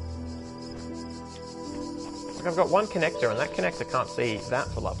 Like, I've got one connector, and that connector can't see that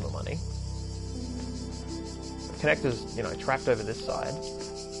for love nor money. The connector's, you know, trapped over this side.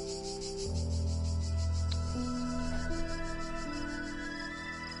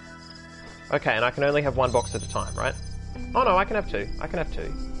 Okay, and I can only have one box at a time, right? Oh no, I can have two. I can have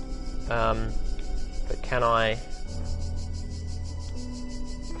two. But can I...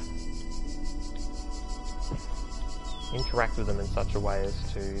 interact with them in such a way as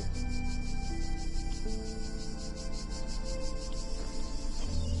to...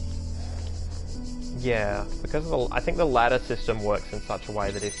 Yeah, because of the, I think the ladder system works in such a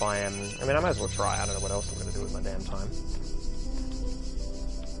way that if I am... I mean, I might as well try. I don't know what else I'm going to do with my damn time.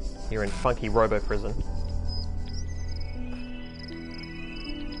 You're in funky robo-prison.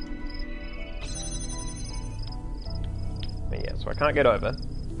 But yeah, so I can't get over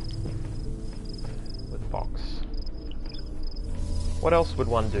with box. What else would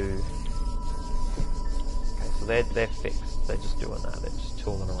one do? Okay, so they're fixed. They're just doing that. They're just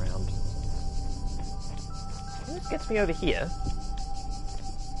tooling around. And this gets me over here.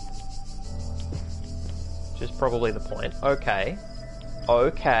 Which is probably the point. Okay.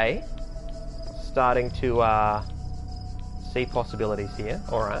 Okay. Starting to see possibilities here.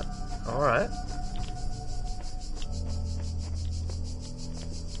 Alright. Alright.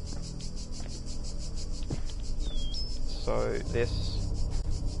 So this...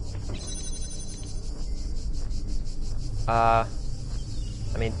 I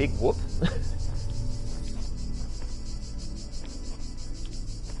mean, big whoop.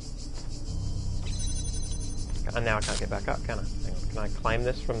 And now I can't get back up, can I? Hang on. Can I claim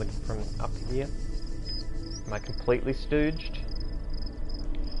this from up here? Am I completely stooged?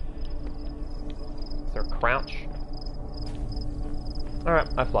 Is there a crouch? Alright,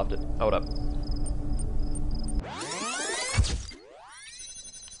 I fluffed it. Hold up.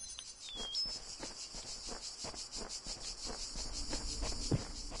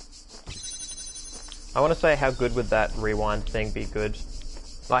 I want to say, how good would that rewind thing be good?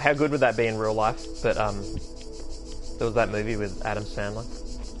 Like, how good would that be in real life? But, there was that movie with Adam Sandler,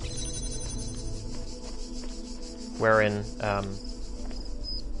 wherein,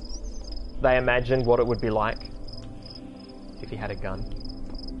 they imagined what it would be like if he had a gun.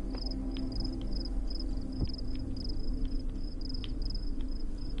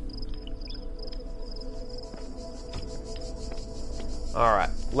 Alright,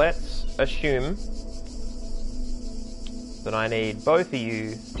 let's assume that I need both of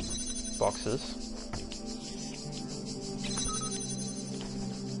you boxes.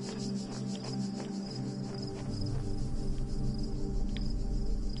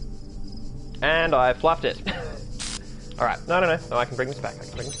 And I fluffed it. Alright, no, I can bring this back.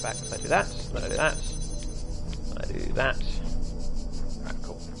 So I do that, then I do that. I do that. Alright,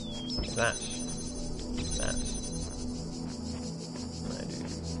 cool. I do that. That. I do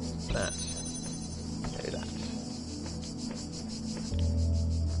that. I do that.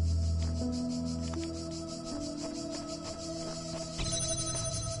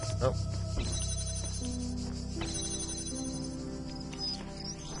 Oh.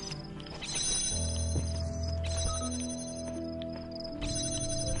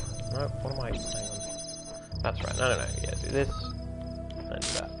 No, what am I? Hang on. That's right. No. Yeah, do this. And do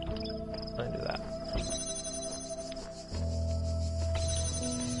that. And do that.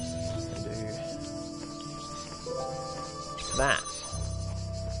 And do that.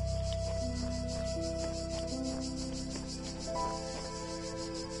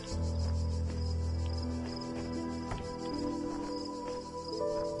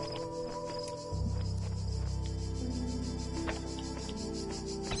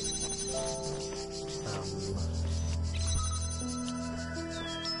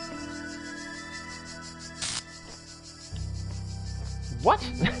 What? I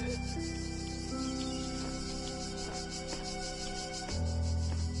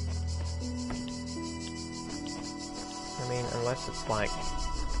mean, unless it's like...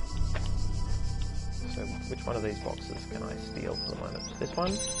 So, which one of these boxes can I steal for the moment? This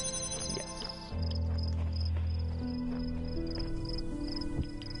one? Yes.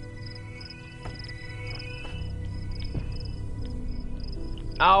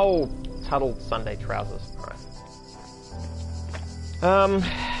 Oh! Tuddled Sunday trousers. Alright.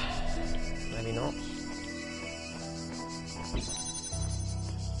 Maybe not.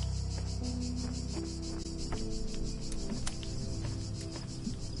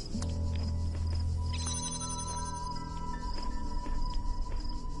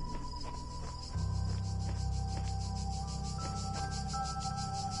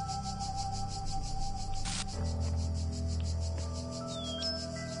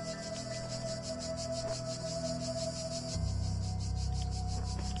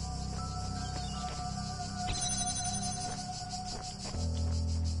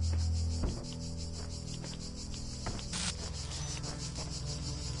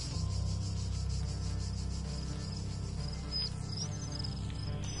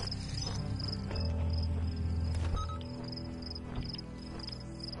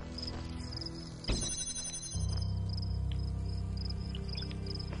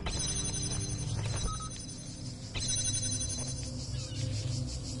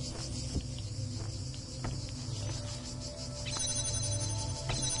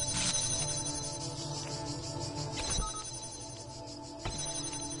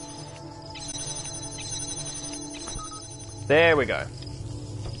 There we go.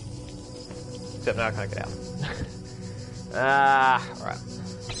 Except now I can't get out. Right.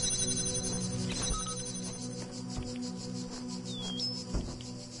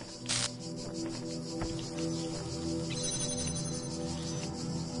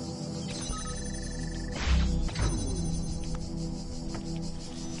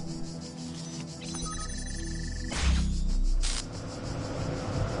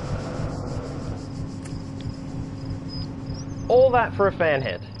 All that for a fan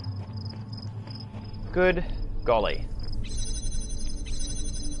head. Good golly.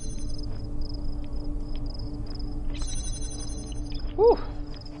 Whew.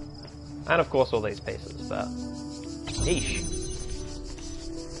 And of course all these pieces, but... Yeesh.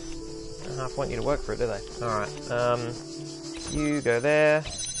 I don't half want you to work for it, do they? Alright, you go there,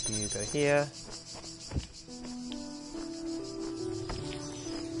 you go here.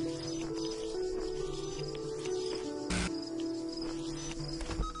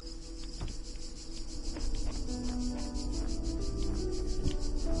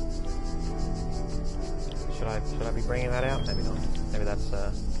 should I be bringing that out? Maybe not. Maybe that's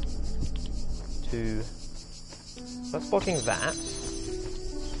too. So that's blocking that.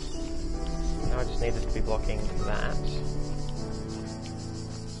 Now I just need it to be blocking that.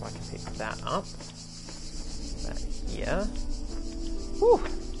 So I can pick that up. That here. Whew.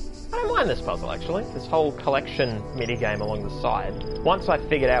 I don't mind this puzzle actually. This whole collection mini game along the side. Once I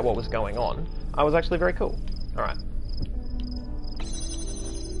figured out what was going on, I was actually very cool. Alright.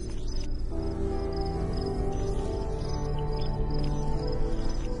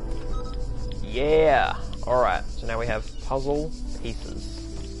 Yeah! Alright, so now we have puzzle pieces.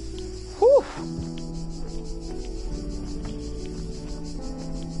 Whew!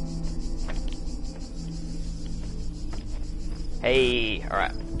 Hey!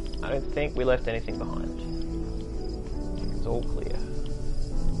 Alright. I don't think we left anything behind. It's all clear.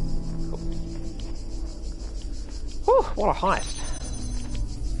 Cool. Whew! What a heist.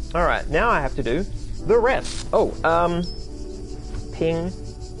 Alright, now I have to do the rest. Oh, ping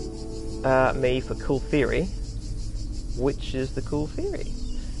me for cool theory. Which is the cool theory?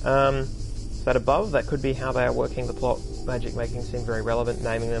 That above, that could be how they are working the plot, magic making seem very relevant,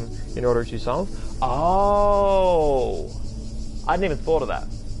 naming them in order to solve. Oh! I hadn't even thought of that.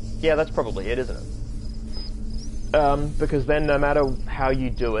 Yeah, that's probably it, isn't it? Because then no matter how you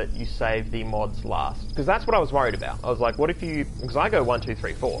do it, you save the mods last. Because that's what I was worried about. I was like, what if you... Because I go 1, 2,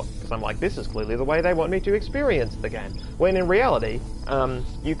 3, 4. Because I'm like, this is clearly the way they want me to experience the game. When in reality,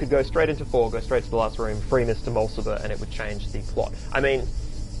 you could go straight into 4, go straight to the last room, free Mr. Mulciber, and it would change the plot. I mean...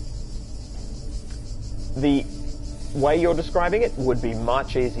 The way you're describing it would be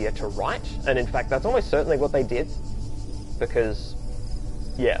much easier to write. And in fact, that's almost certainly what they did. Because...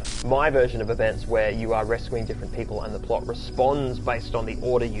 yeah, my version of events where you are rescuing different people and the plot responds based on the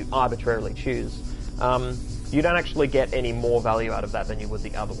order you arbitrarily choose, you don't actually get any more value out of that than you would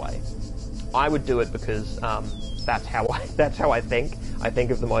the other way. I would do it because that's how I think. I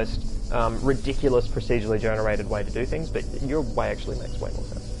think of the most ridiculous procedurally generated way to do things, but your way actually makes way more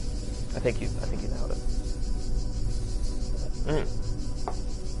sense. I think you nailed it.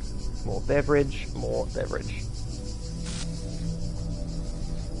 More beverage, more beverage.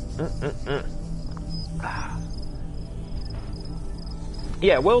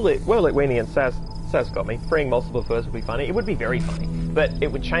 Yeah, well lit Weenie and Saz got me. Freeing multiple first would be funny. It would be very funny, but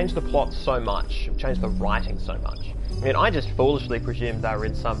it would change the plot so much. It would change the writing so much. I mean, I just foolishly presumed they were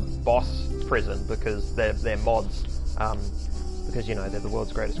in some boss prison because they're mods, because, you know, they're the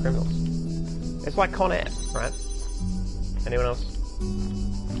world's greatest criminals. It's like Con Air, right? Anyone else?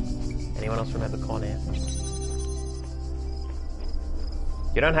 Anyone else remember Con Air?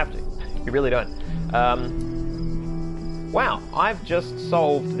 You don't have to. You really don't. Wow, I've just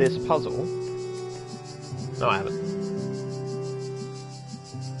solved this puzzle. No, I haven't.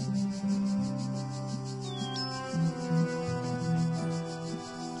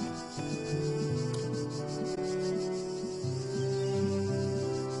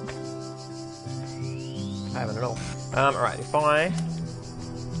 I haven't at all. Alright, if I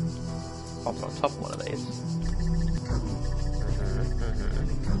pop it on top of one of these.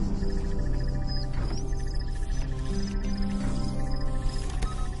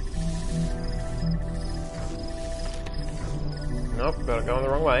 Nope, got it going the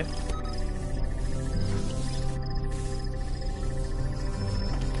wrong way.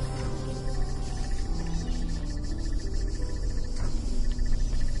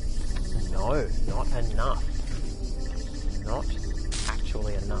 No, not enough. Not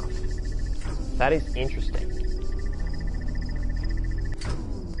actually enough. That is interesting.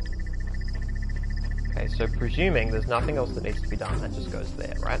 Okay, so presuming there's nothing else that needs to be done, that just goes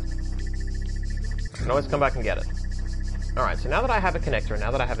there, right? I can always come back and get it. Alright, so now that I have a connector and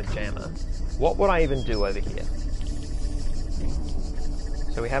now that I have a jammer, what would I even do over here?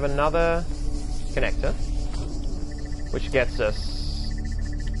 So we have another connector, which gets us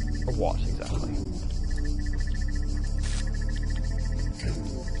a what exactly?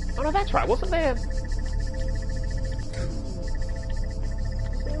 Oh no, that's right, wasn't there... Is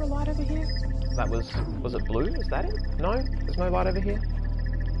there a light over here? That was it blue? Is that it? No? There's no light over here?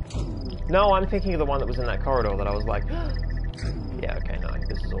 No, I'm thinking of the one that was in that corridor that I was like, yeah, okay, no,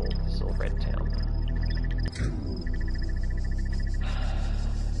 this is all red town.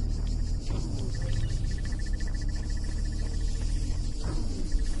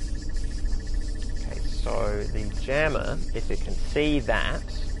 Okay, so the jammer, if it can see that,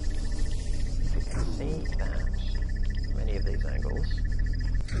 from any of these angles,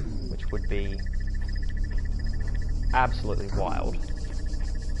 which would be absolutely wild.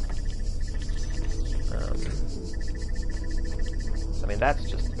 I mean, that's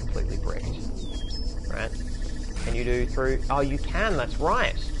just completely bricked, right? Can you do through... Oh, you can, that's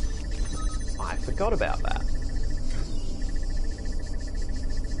right. I forgot about that.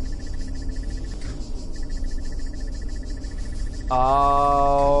 Oh...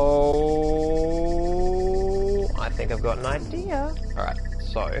 I think I've got an idea. Alright,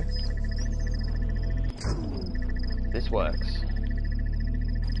 so... this works.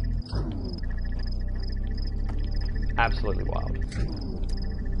 Absolutely wild. Okay,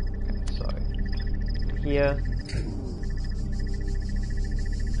 so... here...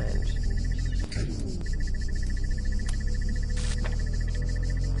 and...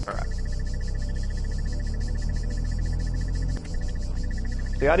 alright.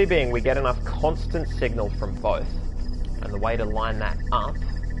 The idea being we get enough constant signal from both, and the way to line that up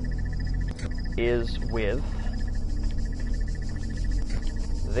is with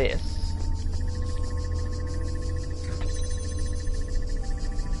this.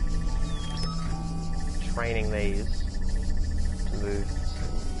 Training these to move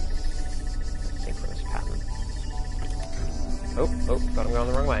in a synchronous pattern. Oh, got him going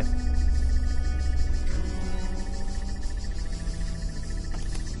the wrong way.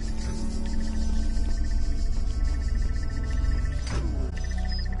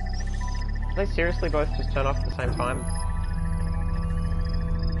 Do they seriously both just turn off at the same time?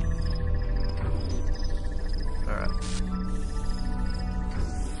 Alright.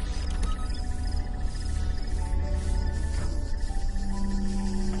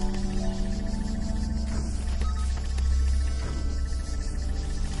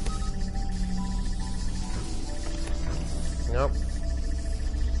 Nope.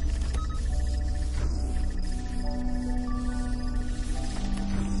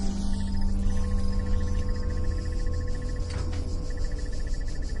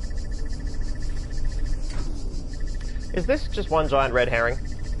 Is this just one giant red herring?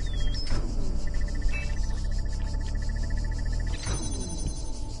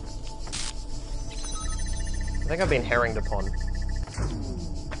 I think I've been herringed upon.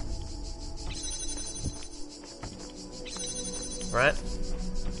 Right?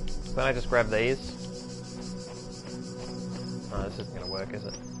 Then I just grab these. Oh, this isn't going to work, is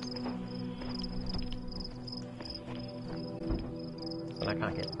it? Then I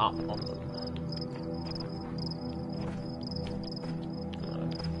can't get up on them.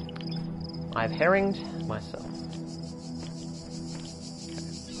 I've herringed myself.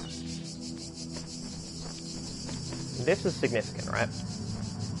 Okay. This is significant, right?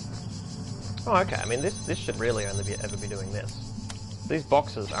 Oh, okay. I mean, this should really only ever be doing this. These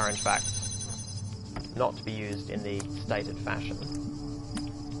boxes are, in fact, not to be used in the stated fashion.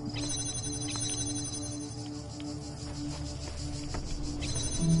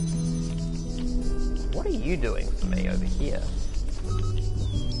 What are you doing for me over here?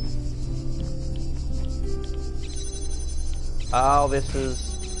 Oh, that's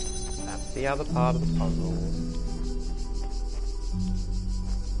the other part of the puzzle.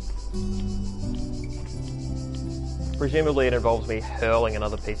 Presumably it involves me hurling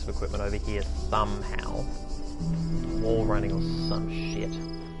another piece of equipment over here somehow. Wall running or some shit.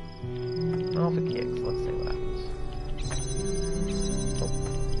 Oh, for kicks, let's see what happens. Oh,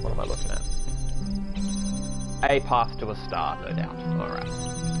 what am I looking at? A path to a star, no doubt.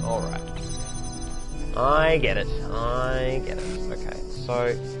 Alright. I get it. Okay, so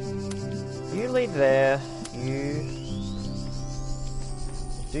you lead there.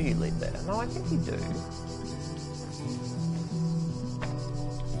 Do you lead there? No, I think you do.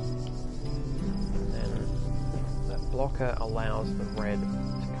 And then that blocker allows the red to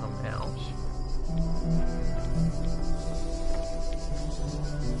come out.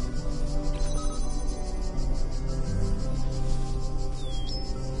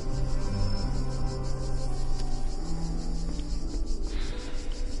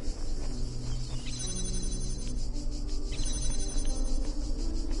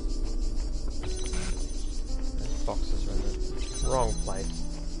 Wrong place.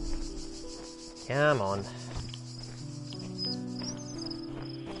 Come on.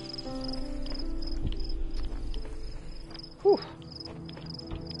 Whew.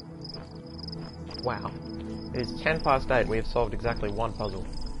 Wow. It is 10 past 8. We have solved exactly one puzzle.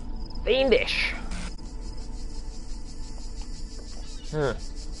 Fiendish! And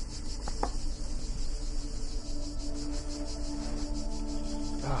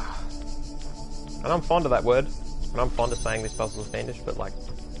I'm fond of that word. And I'm fond of saying this puzzle is fiendish, but like,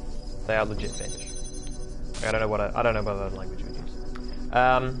 they are legit fiendish. I don't know what other language we use.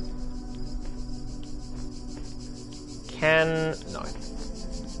 No. No.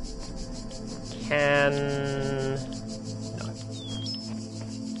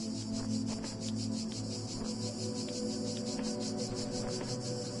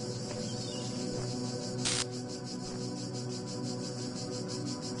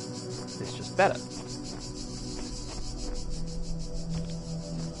 better.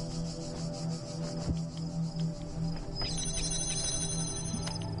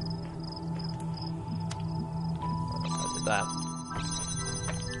 I did that.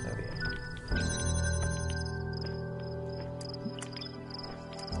 Over here.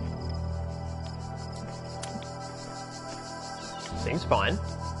 Seems fine.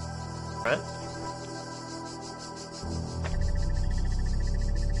 Right?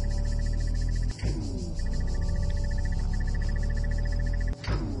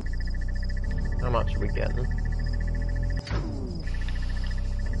 How much are we getting?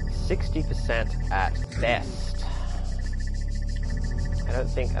 60% at best. I don't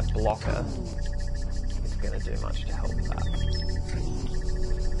think a blocker is going to do much to help that.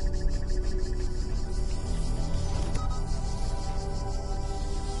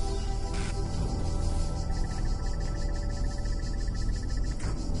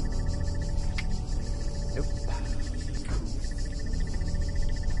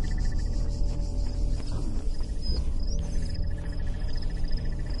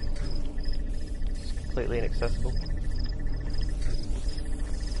 Completely inaccessible.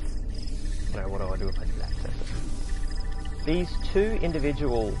 No, what do I do if I did access it? These two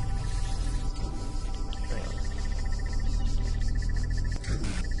individual... Hang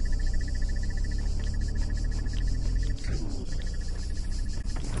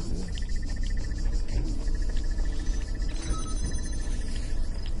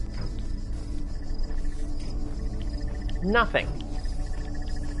on. Nothing.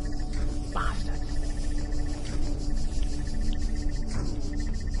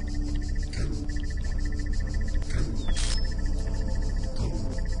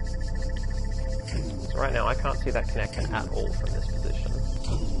 Right now I can't see that connection at all from this position.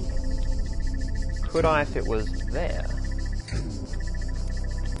 Could I if it was there?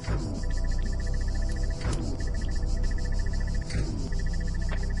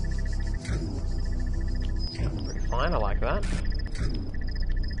 Pretty fine, I like that.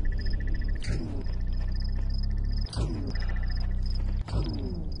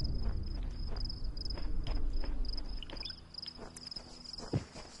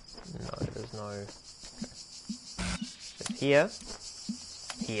 No, there's no... Here,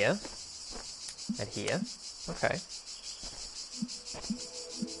 here, and here. Okay.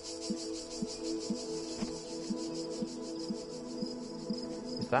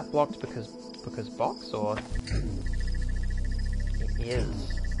 Is that blocked because box, or it is?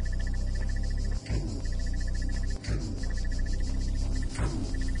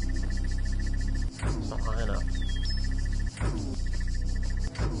 It's not high enough.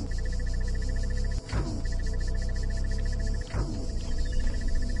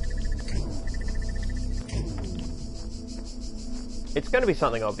 It's going to be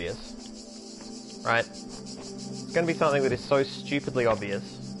something obvious, right? It's going to be something that is so stupidly obvious.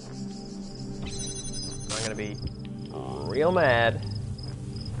 I'm going to be real mad.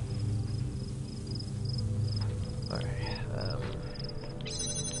 Okay.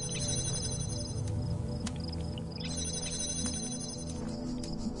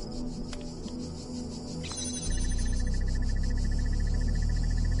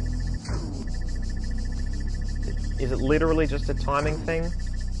 Is it literally just a timing thing?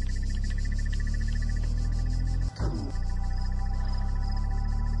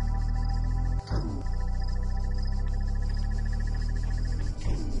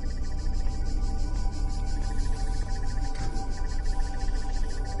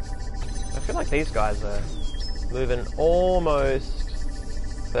 I feel like these guys are moving almost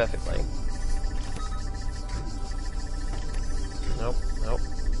perfectly. Nope, nope.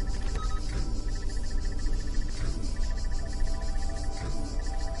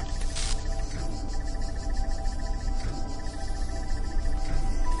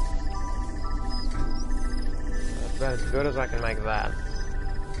 That's as good as I can make that.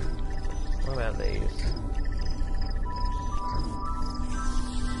 What about these?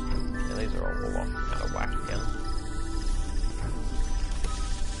 Yeah, these are all off, out of whack again.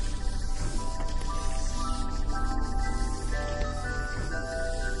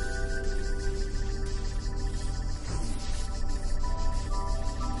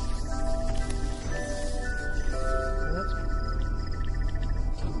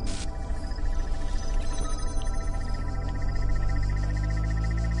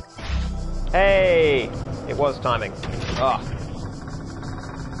 Hey! It was timing. Ugh.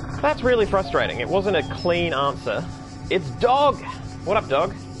 That's really frustrating. It wasn't a clean answer. It's Dog! What up,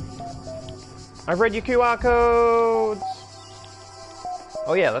 Dog? I've read your QR codes!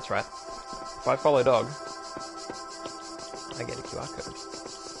 Oh yeah, that's right. If I follow Dog, I get a QR code.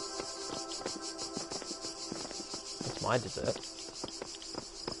 my dessert.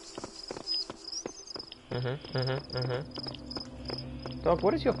 Dog,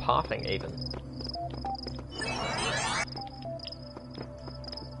 what is your pathing even?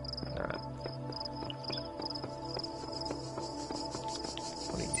 Alright.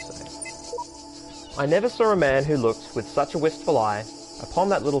 What did you say? I never saw a man who looked with such a wistful eye upon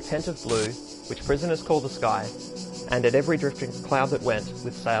that little tent of blue, which prisoners call the sky, and at every drifting cloud that went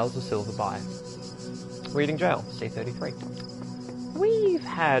with sails of silver by. Reading Jail, C33. We've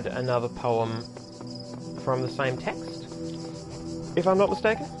had another poem from the same text, if I'm not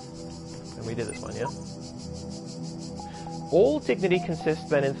mistaken. And we did this one, yeah? All dignity consists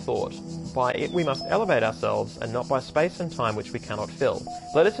then in thought. By it we must elevate ourselves, and not by space and time which we cannot fill.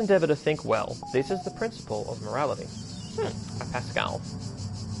 Let us endeavour to think well. This is the principle of morality. By Pascal.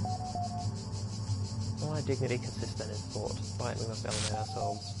 All our dignity consists then in thought. By it we must elevate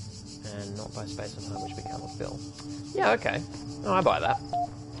ourselves, and not by space and time which we cannot fill. Yeah, okay. No, I buy that.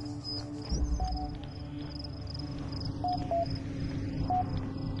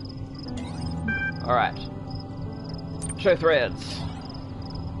 Alright. Show threads.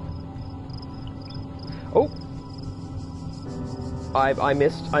 Oh! I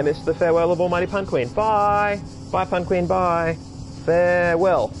missed the farewell of Almighty Pun Queen. Bye! Bye, Pun Queen, bye!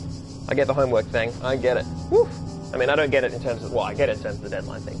 Farewell. I get the homework thing. I get it. Woof! I mean, I don't get it in terms of... Well, I get it in terms of the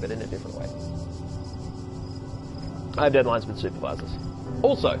deadline thing, but in a different way. I have deadlines with supervisors.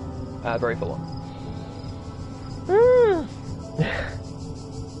 Also, very full on.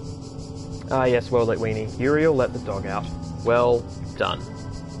 Ah, yes, well lit weenie. Uriel let the dog out. Well done.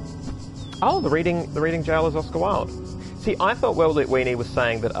 Oh, the reading jail is Oscar Wilde. See, I thought well lit weenie was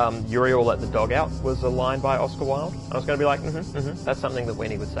saying that Uriel let the dog out was a line by Oscar Wilde. I was going to be like, that's something that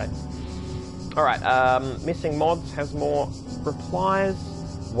Weenie would say. Alright, Missing Mods has more replies.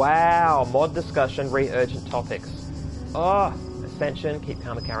 Wow, mod discussion, urgent topics. Oh, Ascension, keep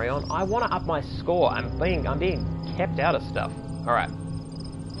calm and carry on. I want to up my score. I'm being kept out of stuff. Alright.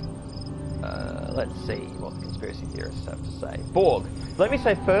 Let's see what the conspiracy theorists have to say. Borg, let me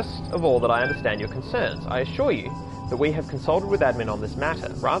say first of all that I understand your concerns. I assure you that we have consulted with admin on this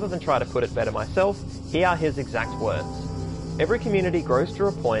matter. Rather than try to put it better myself, here are his exact words. Every community grows to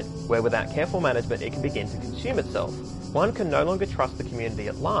a point where without careful management it can begin to consume itself. One can no longer trust the community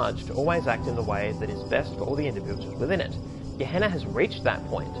at large to always act in the way that is best for all the individuals within it. Gehenna has reached that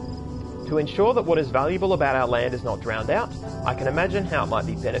point. To ensure that what is valuable about our land is not drowned out, I can imagine how it might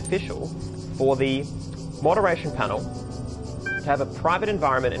be beneficial for the moderation panel to have a private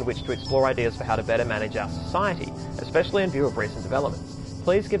environment in which to explore ideas for how to better manage our society, especially in view of recent developments.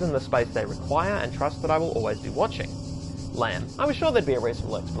 Please give them the space they require and trust that I will always be watching. Lamb. I was sure there'd be a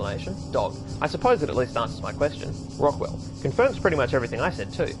reasonable explanation. Dog. I suppose it at least answers my question. Rockwell. Confirms pretty much everything I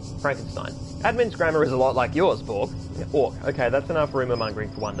said too. Frankenstein. Admin's grammar is a lot like yours, Borg. Orc. Okay, that's enough rumour mongering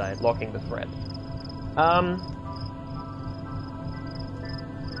for one day. Locking the thread.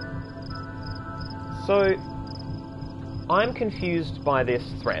 So, I'm confused by this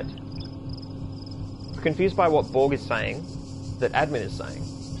thread. Confused by what Borg is saying, that admin is saying.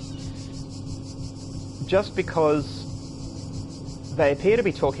 Just because they appear to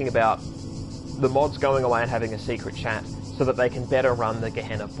be talking about the mods going away and having a secret chat so that they can better run the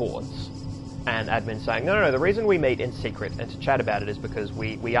Gehenna boards. And admin saying, no, the reason we meet in secret and to chat about it is because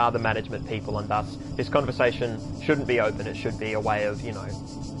we are the management people, and thus this conversation shouldn't be open, it should be a way of, you know,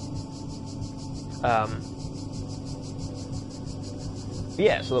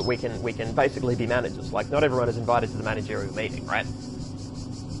 yeah, so that we can basically be managers. Like, not everyone is invited to the managerial meeting, right?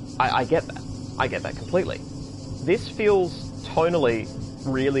 I get that. I get that completely. This feels tonally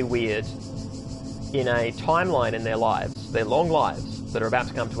really weird in a timeline in their lives, their long lives, that are about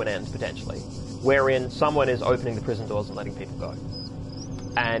to come to an end, potentially, wherein someone is opening the prison doors and letting people go.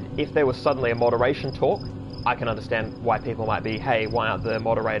 And if there was suddenly a moderation talk, I can understand why people might be, hey, why aren't the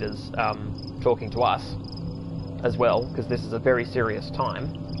moderators talking to us as well, because this is a very serious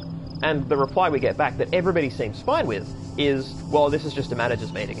time. And the reply we get back that everybody seems fine with is, well, this is just a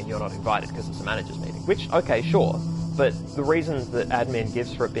manager's meeting and you're not invited because it's a manager's meeting. Which, okay, sure, but the reasons that admin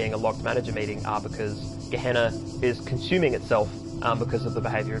gives for it being a locked manager meeting are because Gehenna is consuming itself because of the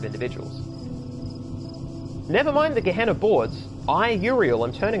behaviour of individuals. Never mind the Gehenna boards, I, Uriel,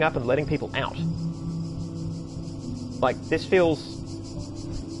 am turning up and letting people out. Like, this feels...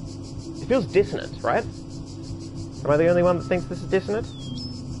 it feels dissonant, right? Am I the only one that thinks this is dissonant?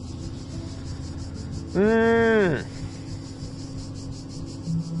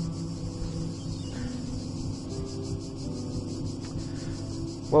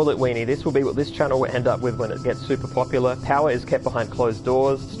 Well lit weenie, this will be what this channel will end up with when it gets super popular. Power is kept behind closed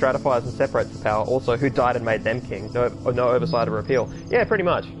doors, stratifies and separates the power. Also, who died and made them king? No oversight or repeal. Yeah, pretty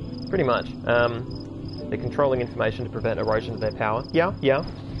much. Pretty much. They're controlling information to prevent erosion of their power. Yeah.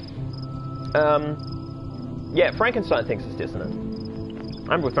 Yeah, Frankenstein thinks it's dissonant.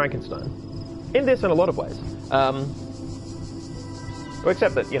 I'm with Frankenstein. In this and a lot of ways. Well,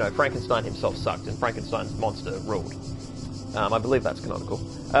 except that, you know, Frankenstein himself sucked and Frankenstein's monster ruled. I believe that's canonical.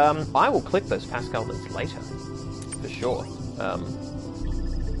 I will click those Pascal links later, for sure.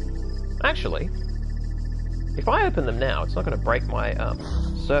 Actually, if I open them now, it's not going to break my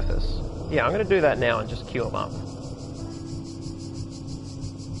surface. Yeah, I'm going to do that now and just queue them up.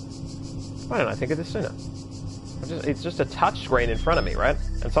 Why didn't I think of this sooner? It's just a touch screen in front of me, right?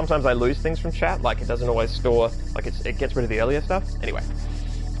 And sometimes I lose things from chat, like it doesn't always store, like it gets rid of the earlier stuff. Anyway.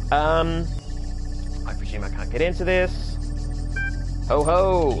 I presume I can't get into this. Ho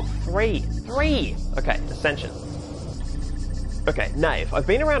ho! Three! Okay, Ascension. Okay, Knave. I've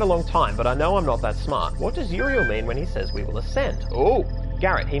been around a long time, but I know I'm not that smart. What does Uriel mean when he says we will ascend? Oh!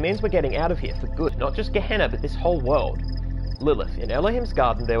 Garrett, he means we're getting out of here for good. Not just Gehenna, but this whole world. Lilith, in Elohim's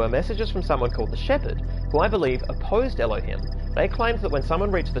garden there were messages from someone called the Shepherd, who I believe opposed Elohim. They claimed that when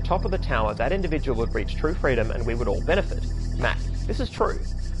someone reached the top of the tower, that individual would reach true freedom and we would all benefit. Matt, this is true.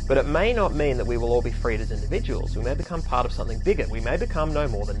 But it may not mean that we will all be freed as individuals. We may become part of something bigger. We may become no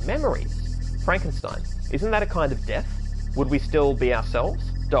more than memories. Frankenstein, isn't that a kind of death? Would we still be ourselves?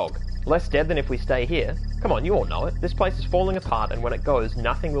 Dog, less dead than if we stay here. Come on, you all know it. This place is falling apart, and when it goes,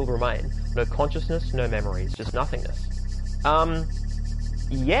 nothing will remain. No consciousness, no memories, just nothingness.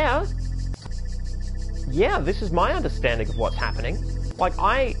 Yeah, this is my understanding of what's happening. Like,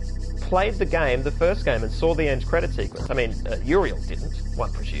 I played the game, the first game, and saw the end credit sequence. I mean, Uriel didn't,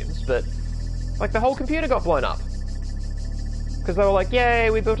 one presumes, but, like, the whole computer got blown up. Because they were like,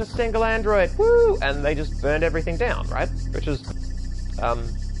 yay, we built a single android, woo! And they just burned everything down, right? Which is,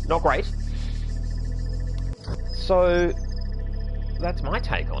 not great. So, that's my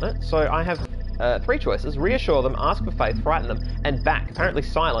take on it. So I have three choices: reassure them, ask for faith, frighten them, and back. Apparently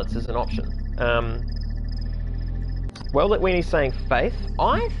silence is an option. Well, Litweenie's saying faith.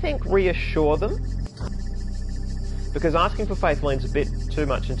 I think reassure them, because asking for faith leans a bit too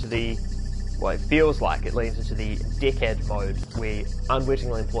much into the, well, it feels like it leans into the dickhead mode we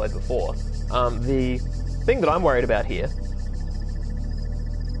unwittingly employed before. The thing that I'm worried about here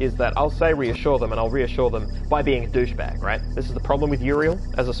is that I'll say reassure them, and I'll reassure them by being a douchebag, right? This is the problem with Uriel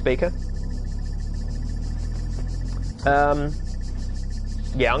as a speaker.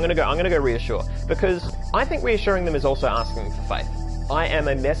 Yeah, I'm gonna go reassure, because I think reassuring them is also asking for faith. I am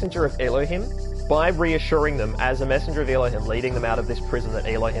a messenger of Elohim. By reassuring them as a messenger of Elohim, leading them out of this prison that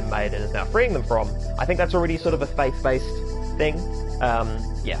Elohim made and is now freeing them from, I think that's already sort of a faith-based thing.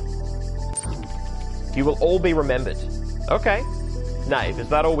 Yeah. You will all be remembered. Okay. Knave, is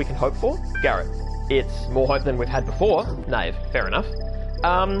that all we can hope for? Garrett, it's more hope than we've had before. Knave, fair enough.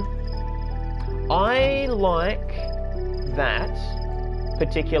 I like that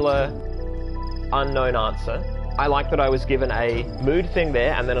particular unknown answer. I like that I was given a mood thing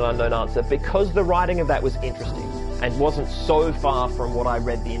there and then an unknown answer, because the writing of that was interesting and wasn't so far from what I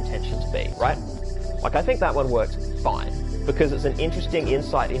read the intention to be, right? Like, I think that one worked fine, because it's an interesting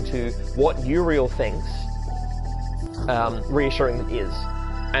insight into what Uriel thinks reassuring them is.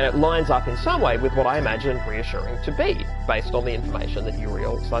 And it lines up in some way with what I imagine reassuring to be, based on the information that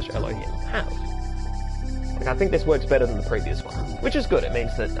Uriel/Elohim have. Like, I think this works better than the previous one, which is good. It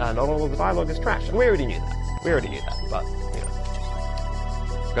means that not all of the dialogue is trash, and we already knew that. But, you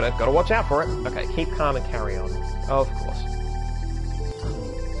know. Gotta watch out for it. Okay, keep calm and carry on. Of course.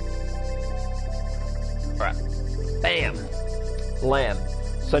 Alright. Bam! Lamb.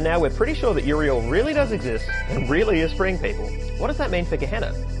 So now we're pretty sure that Uriel really does exist, and really is freeing people. What does that mean for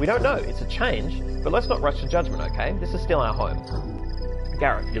Gehenna? We don't know. It's a change, but let's not rush to judgment, okay? This is still our home.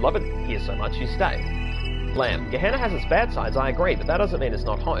 Garrett, you love it here so much, you stay. Lamb. Gehenna has its bad sides, I agree, but that doesn't mean it's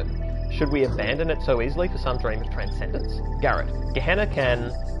not home. Should we abandon it so easily for some dream of transcendence? Garrett. Gehenna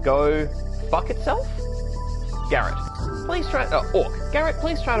can go fuck itself? Garrett. Please try... Orc. Garrett,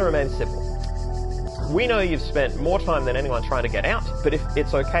 please try to remain simple. We know you've spent more time than anyone trying to get out, but if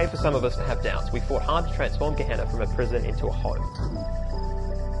it's okay for some of us to have doubts. We fought hard to transform Gehenna from a prison into a home.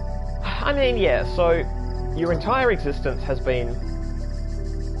 I mean, yeah, so your entire existence has been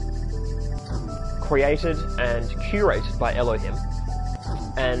created and curated by Elohim,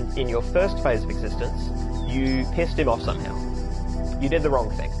 and in your first phase of existence, you pissed him off somehow. You did the wrong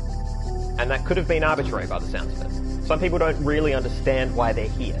thing. And that could have been arbitrary by the sounds of it. Some people don't really understand why they're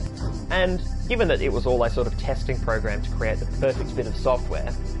here. And given that it was all a sort of testing program to create the perfect bit of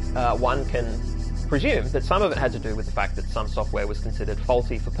software, one can presume that some of it had to do with the fact that some software was considered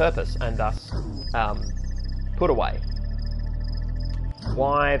faulty for purpose and thus put away.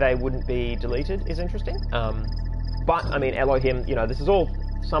 Why they wouldn't be deleted is interesting. But, I mean, Elohim, you know, this is all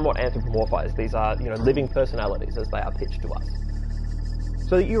somewhat anthropomorphized. These are, you know, living personalities as they are pitched to us.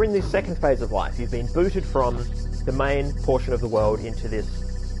 So you're in this second phase of life. You've been booted from the main portion of the world into this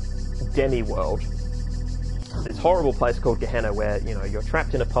demi-world. This horrible place called Gehenna where, you know, you're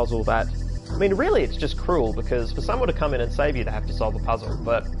trapped in a puzzle that... I mean, really, it's just cruel because for someone to come in and save you, they have to solve a puzzle.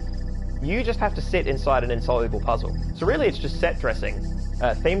 But you just have to sit inside an insoluble puzzle. So really, it's just set dressing,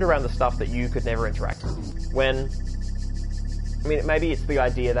 themed around the stuff that you could never interact with. When... I mean, maybe it's the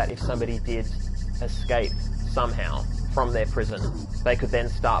idea that if somebody did escape somehow from their prison, they could then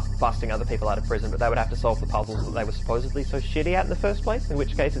start busting other people out of prison, but they would have to solve the puzzles that they were supposedly so shitty at in the first place, in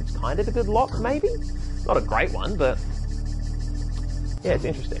which case it's kind of a good lock, maybe? Not a great one, but... yeah, it's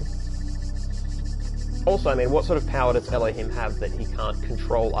interesting. Also, I mean, what sort of power does Elohim have that he can't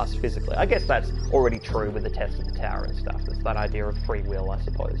control us physically? I guess that's already true with the test of the tower and stuff. It's that idea of free will, I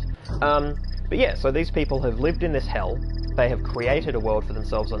suppose. But yeah, so these people have lived in this hell. They have created a world for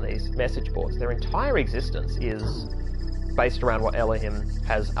themselves on these message boards. Their entire existence is based around what Elohim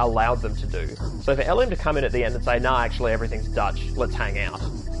has allowed them to do. So for Elohim to come in at the end and say, nah, actually everything's Dutch, let's hang out,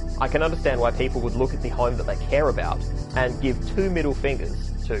 I can understand why people would look at the home that they care about and give 2 middle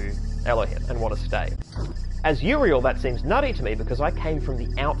fingers to Elohim and want to stay. As Uriel, that seems nutty to me because I came from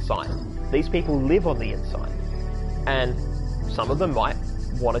the outside. These people live on the inside. And some of them might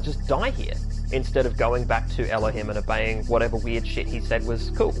want to just die here instead of going back to Elohim and obeying whatever weird shit he said was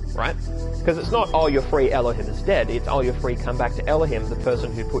cool, right? Because it's not, oh, you're free, Elohim is dead. It's, oh, you're free, come back to Elohim, the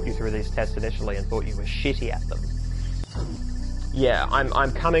person who put you through these tests initially and thought you were shitty at them. Yeah,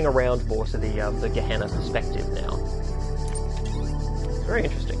 I'm coming around more to the Gehenna perspective now. It's very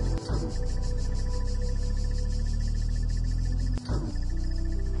interesting.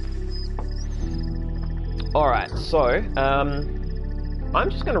 Alright, so, I'm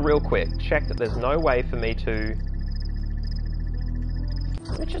just going to real quick check that there's no way for me to...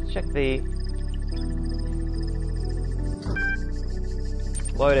 Let me just check the...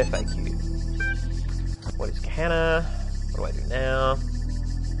 Load FAQ. What is Gehenna? What do I do now?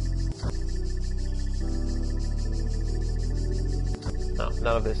 Oh,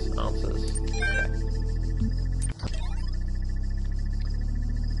 none of this answers. Okay.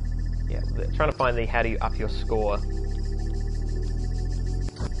 Yeah, trying to find the how do you up your score.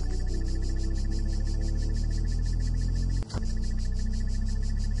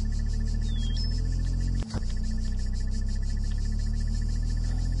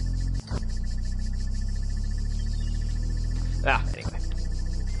 Anyway.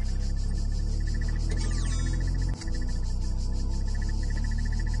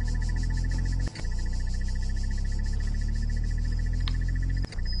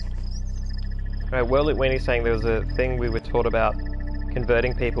 Right, Worldly Weenie's saying there was a thing we were taught about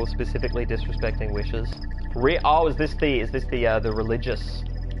converting people, specifically disrespecting wishes. Oh, is this the religious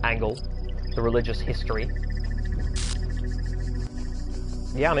angle? The religious history?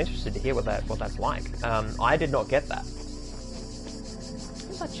 Yeah, I'm interested to hear what that's like. I did not get that. Who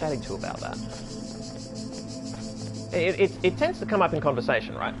was I chatting to about that? It tends to come up in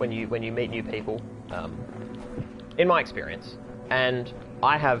conversation, right? When you meet new people, in my experience, and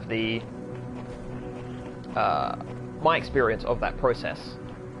I have the my experience of that process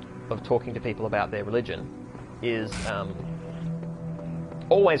of talking to people about their religion is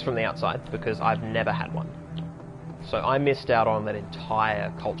always from the outside because I've never had one. So I missed out on that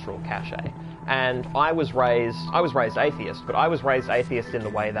entire cultural cachet. And I was raised atheist, but I was raised atheist in the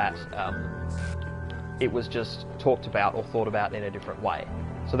way that it was just talked about or thought about in a different way.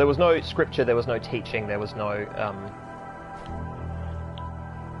 So there was no scripture, there was no teaching, there was no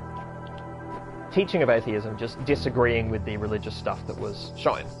teaching of atheism, just disagreeing with the religious stuff that was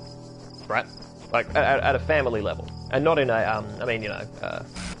shown, right? Like at a family level, and not in a. I mean, you know,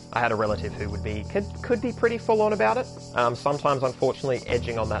 I had a relative who could be pretty full on about it. Sometimes, unfortunately,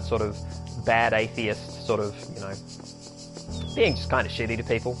 edging on that sort of bad atheist sort of, you know, being just kind of shitty to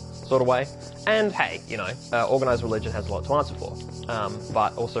people sort of way. And hey, you know, organized religion has a lot to answer for,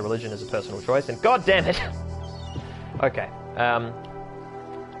 but also religion is a personal choice. And god damn it. Okay.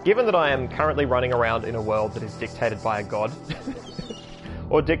 Given that I am currently running around in a world that is dictated by a god,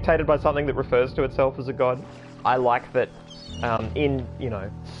 or dictated by something that refers to itself as a god, I like that in, you know,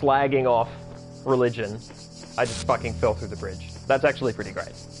 slagging off religion, I just fucking fell through the bridge. That's actually pretty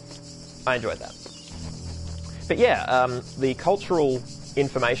great. I enjoyed that. But yeah, the cultural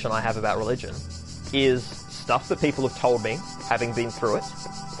information I have about religion is stuff that people have told me, having been through it,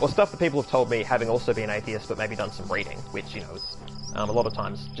 or stuff that people have told me having also been atheist but maybe done some reading, which, you know, is a lot of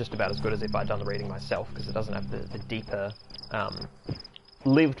times just about as good as if I'd done the reading myself, because it doesn't have the deeper,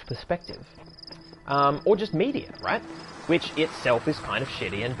 lived perspective. Or just media, right? Which itself is kind of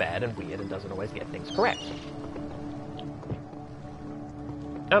shitty and bad and weird and doesn't always get things correct.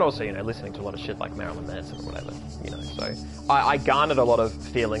 And also, you know, listening to a lot of shit like Marilyn Manson or whatever, you know, so I garnered a lot of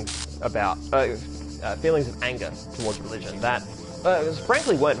feelings about, feelings of anger towards religion that,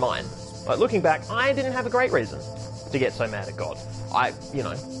 frankly, weren't mine. Like, looking back, I didn't have a great reason to get so mad at God. I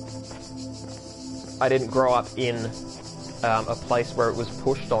didn't grow up in a place where it was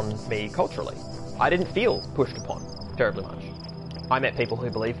pushed on me culturally. I didn't feel pushed upon terribly much. I met people who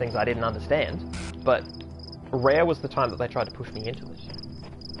believed things I didn't understand, but rare was the time that they tried to push me into it.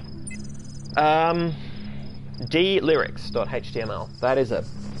 dlyrics.html. That is a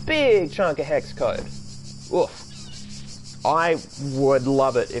big chunk of hex code. Oof. I would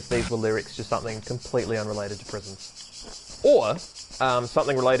love it if these were lyrics to something completely unrelated to prisons. Or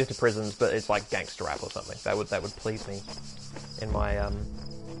something related to prisons, but it's like gangster rap or something. That would please me in my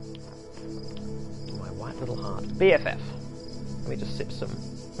white little heart. BFF. Let me just sip some.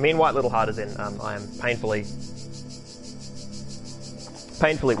 I mean, white little heart is in I am painfully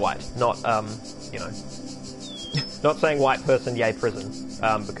white, not you know, not saying white person, yay prison,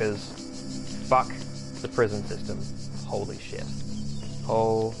 because fuck the prison system. Holy shit.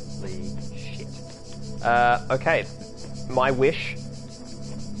 Holy shit. Okay, my wish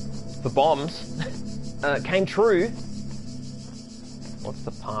for bombs came true. What's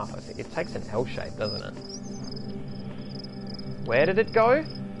the path? I think it takes an L shape, doesn't it? Where did it go?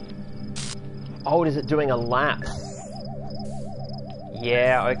 Oh, is it doing a lap?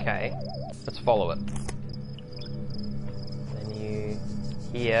 Yeah, okay. Let's follow it. Menu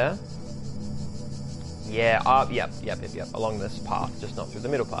here. Yeah, up, yep. Along this path, just not through the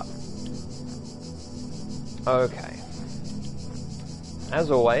middle part. Okay. As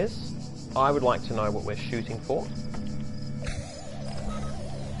always, I would like to know what we're shooting for.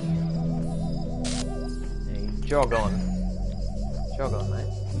 Hey, jog on. Jog on, mate.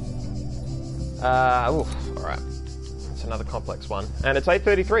 Alright. It's another complex one. And it's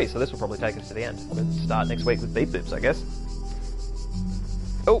 8:33, so this will probably take us to the end. We'll start next week with beep boops, I guess.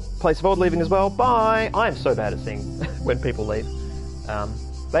 Oh, place of order leaving as well. Bye! I am so bad at seeing when people leave.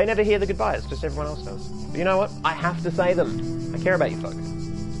 They never hear the goodbyes, just everyone else does. But you know what? I have to say them. I care about you folk.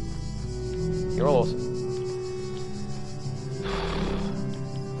 You're all awesome.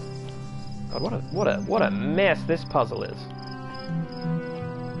 God, what a mess this puzzle is.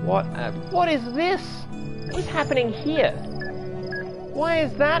 What is this? What is happening here? Why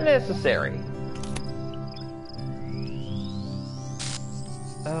is that necessary?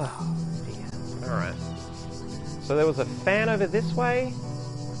 Oh dear. Alright. So there was a fan over this way?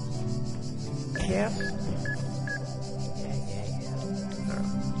 Yes? Yeah.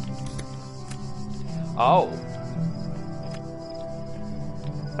 Alright. Oh.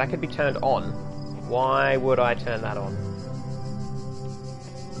 That could be turned on. Why would I turn that on?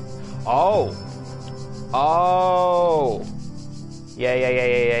 Oh! Oh!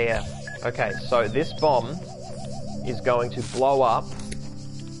 Yeah. Okay, so this bomb is going to blow up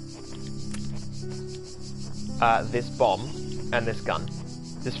this bomb and this gun.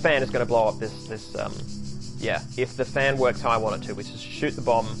 This fan is going to blow up this yeah, if the fan works how I want it to, which is shoot the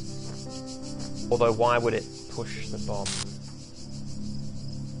bomb. Although, why would it push the bomb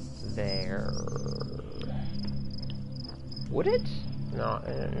there? Would it? No,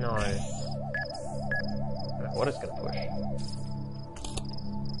 no. What is going to push?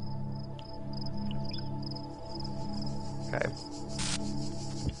 Okay.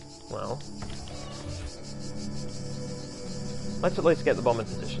 Well, let's at least get the bomb in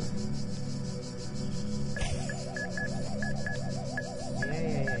position.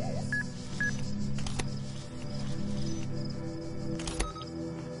 Yeah.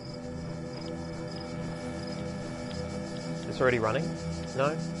 It's already running? No?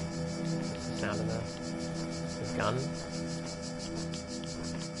 It's the sound of the gun.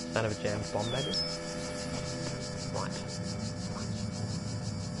 Sound of a jammed bomb, maybe? Right.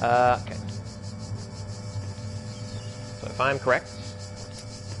 Okay. So if I'm correct,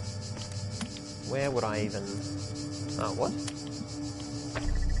 where would I even... Oh, what?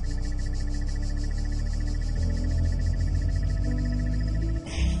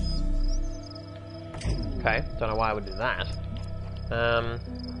 Okay, don't know why I would do that.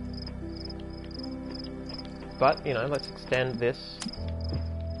 But, you know, let's extend this.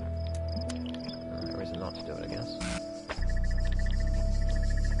 There is a reason not to do it, I guess.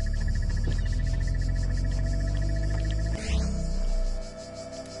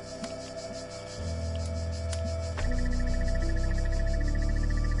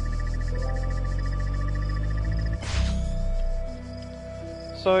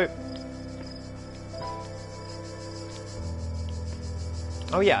 So...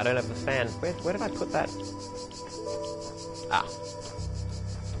 Oh yeah, I don't have the fan. Where did I put that? Ah.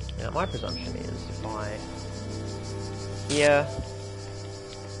 Now my presumption is if I... Here...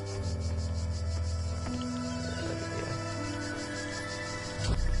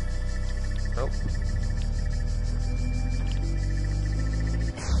 Oh.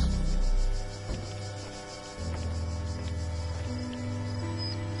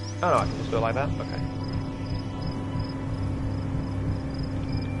 Oh no, I can just do it like that? Okay.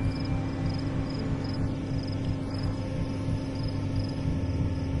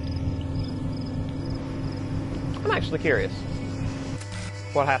 I'm actually curious.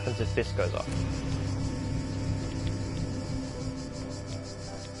 What happens if this goes off?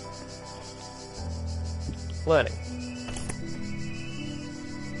 Learning.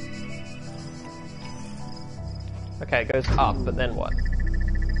 Okay, it goes up, but then what?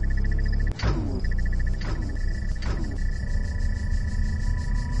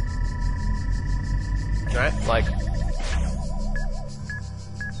 Right? Like...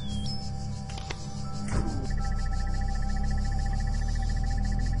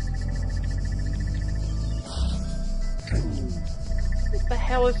 What the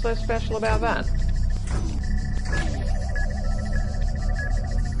hell is so special about that?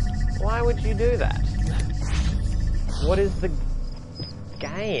 Why would you do that? What is the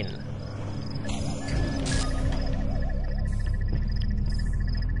gain?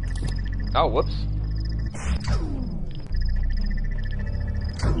 Oh, whoops.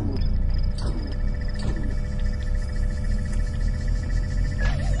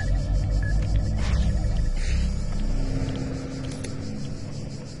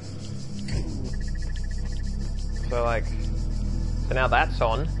 So, like, so now that's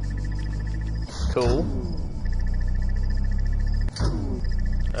on. Cool.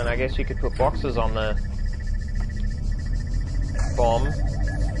 And I guess you could put boxes on the bomb.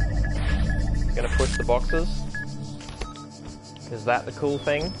 It's gonna push the boxes. Is that the cool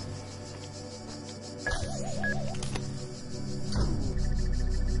thing?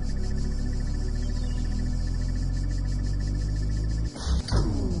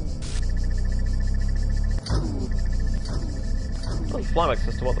 I'm flummoxed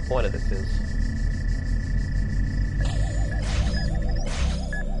as to what the point of this is.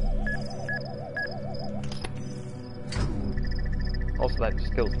 Also, that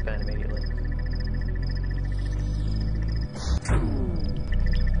just kills the fan immediately.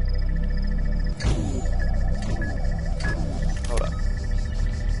 Hold up.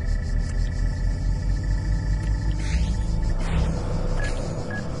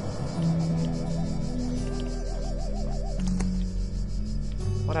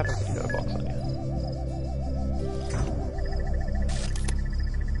 What happens if you got a box on you?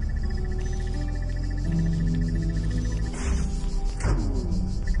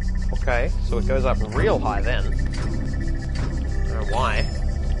 Okay, so it goes up real high then. I don't know why.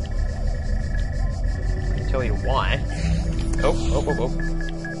 I can tell you why. Oh.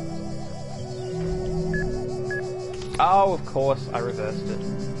 Oh, of course, I reversed it.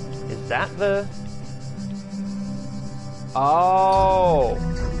 Is that the... Oh!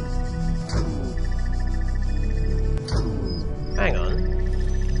 Hang on.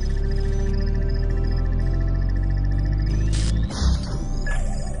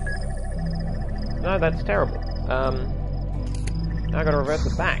 No, that's terrible. Now I gotta reverse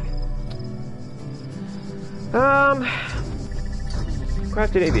it back.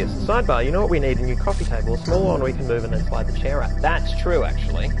 Crafted Devious. Sidebar, you know what we need? A new coffee table. A small one we can move and then slide the chair out. That's true,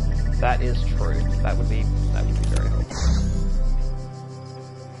 actually. That is true. That would be very helpful.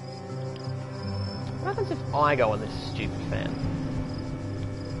 What happens if I go on this stupid fan?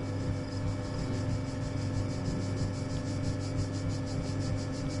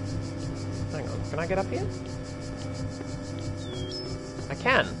 Hang on, can I get up here? I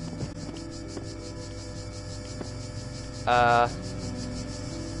can.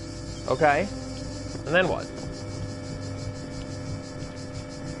 Okay. And then what?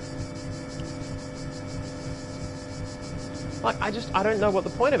 Like, I don't know what the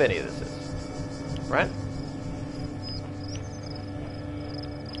point of any of this is. Right?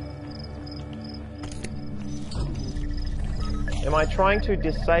 Am I trying to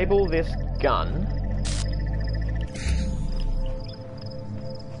disable this gun?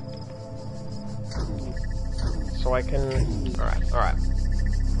 So I can... Alright.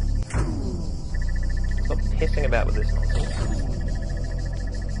 Stop pissing about with this nonsense.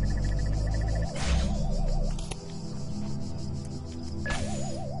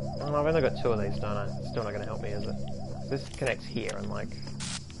 Well, I've only got 2 of these, don't I? It's still not going to help me, is it? This connects here, and like...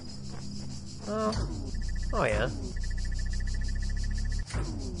 Oh yeah.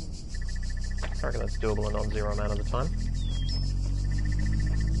 I reckon that's doable a non-zero amount of the time.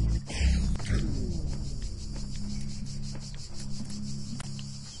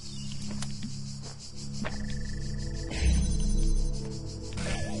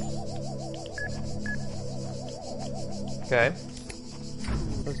 Okay.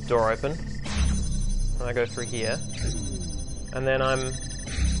 There's a door open. And I go through here. And then I'm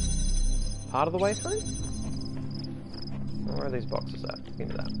part of the way through? Where are these boxes at? Give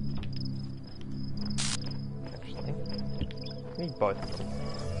me that. Actually, I need both of them.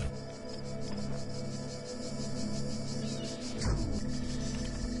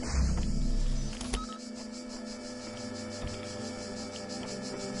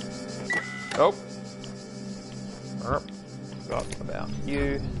 Oh! Forgot about you.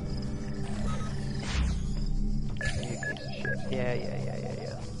 You piece of shit. Yeah.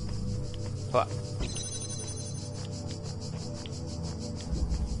 Fuck.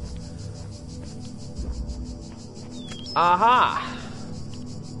 Aha!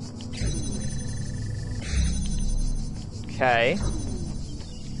 Okay.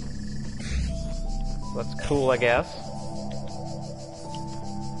 That's cool, I guess.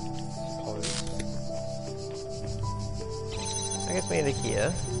 Suppose. That gets me into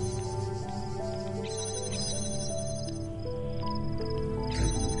here.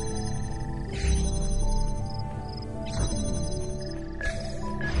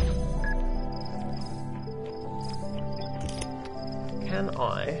 Can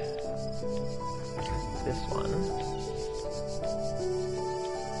I? This one?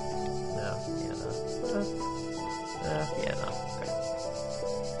 No, yeah, no. Okay.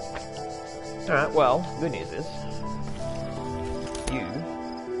 Alright, well, good news is, you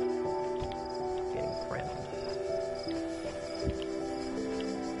getting friend.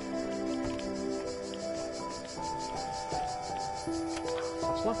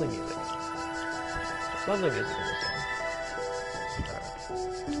 It's lovely music. It's lovely music in this one.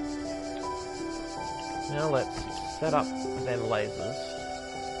 Now let's set up them lasers.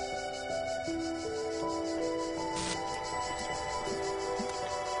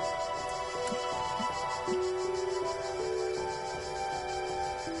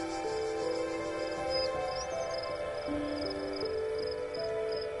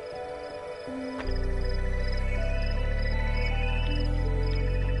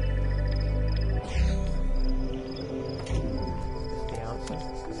 The answer?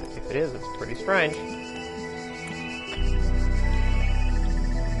 If it is, it's pretty strange.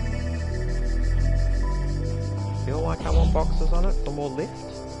 Feel like I want boxes on it for more lift.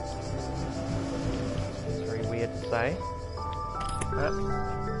 It's very weird to say. Right.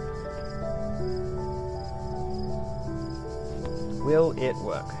 Will it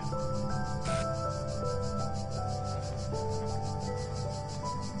work?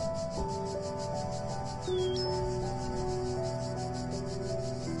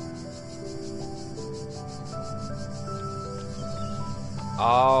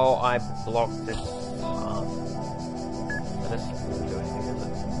 Oh, I blocked this path. That doesn't do anything, is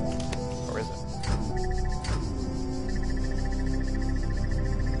it? Or is it?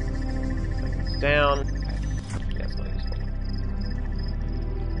 It's down. Yeah, it's not useful.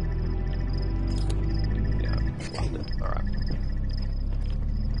 Yeah, I blocked it. Alright.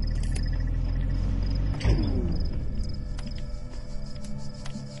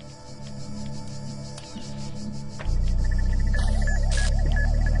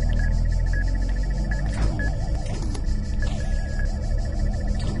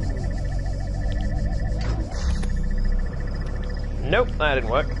 Nope, that didn't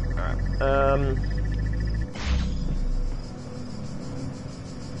work. Alright.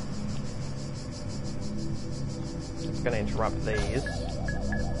 It's gonna interrupt these.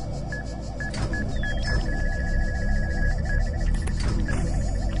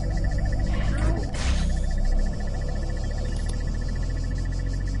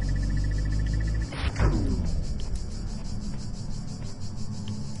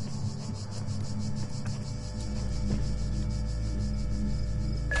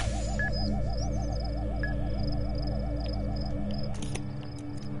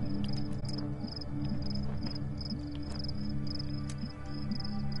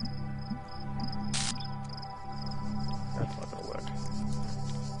 That's not gonna work.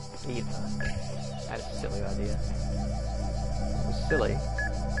 Either. That is a silly idea. It was silly.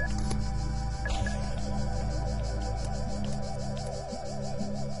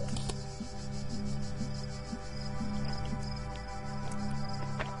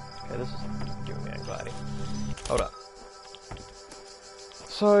 Okay, this is giving me anxiety. Hold up.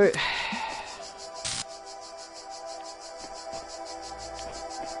 So,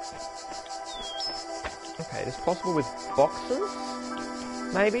 possible with boxes,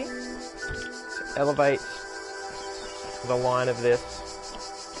 maybe? To elevate the line of this.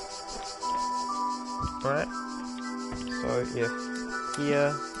 Right? So if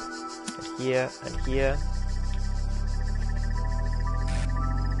here, and here, and here.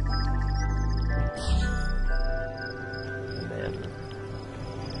 And then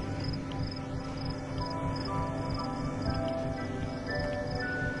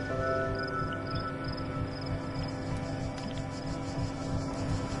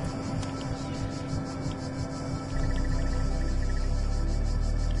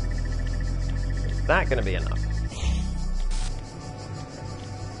is that going to be enough?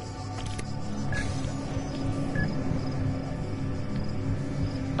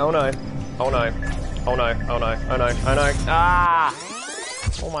 Oh no. Oh no. Oh no. Oh no. Oh no. Oh no. Ah!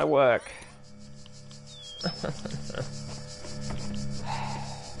 All my work.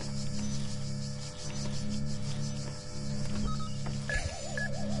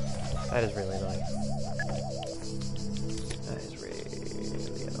 That is really annoying. That is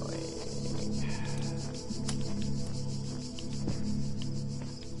really annoying.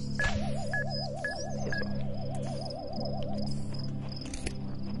 Piss off.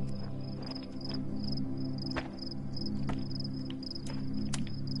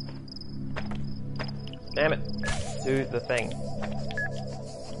 Damn it. Do the thing. I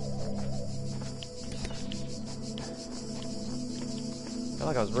feel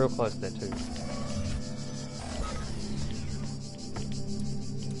like I was real close there too.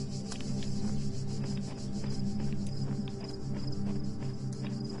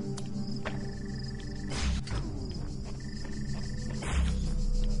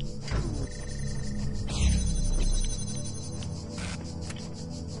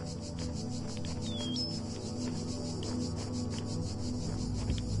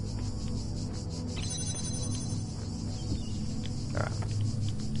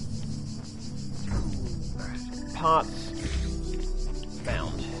 Parts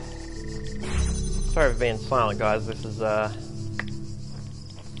found. Sorry for being silent, guys. This is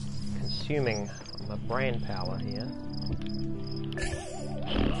consuming my brain power here.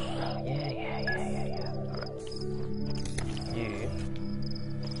 Yeah. Alright. You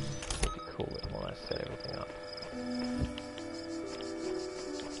would be cool with while I set everything up.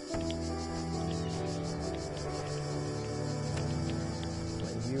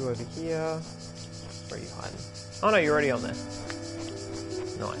 And you over here. Where are you hiding? Oh no, you're already on there.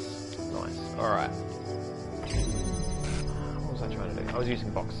 Nice. Alright. What was I trying to do? I was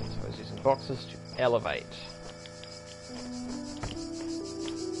using boxes. To elevate.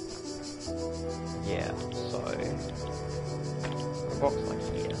 Yeah, so... a box like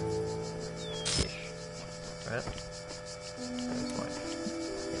here. Ish. Right? It's like...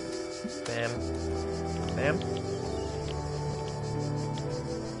 bam. Bam.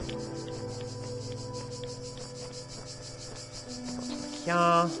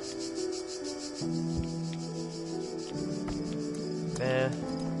 Yeah. There,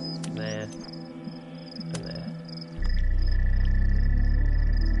 and there.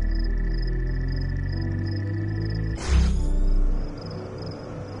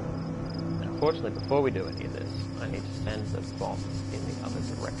 Now, fortunately, before we do any of this, I need to send the bomb in the other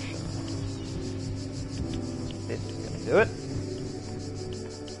direction. This is going to do it.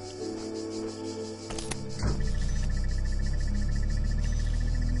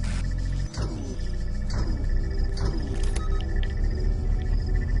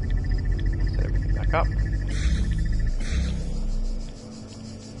 Up.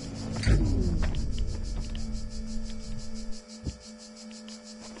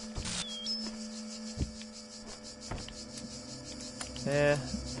 There.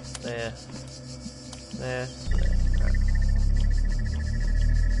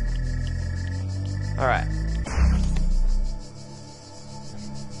 All right.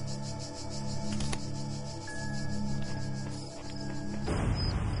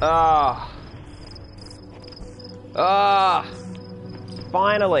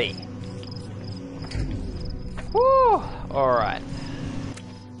 Finally. Woo! Alright.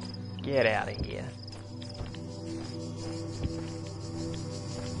 Get out of here.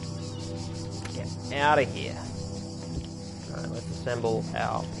 Get out of here. Alright, let's assemble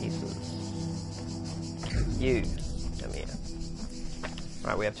our pieces. You, come here.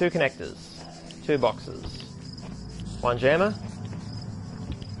 Alright, we have 2 connectors, 2 boxes, 1 jammer,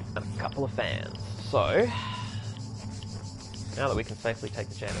 and a couple of fans. So, now that we can safely take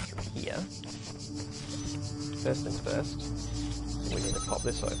the jammer through here, first things first, we need to pop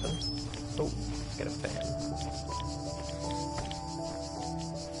this open. Oh, let's get a fan.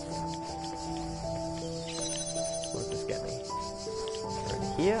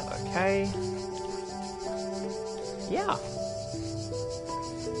 here, okay. Yeah.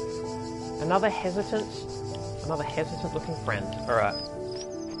 Another hesitant looking friend. Alright.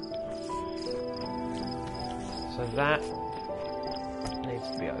 So that needs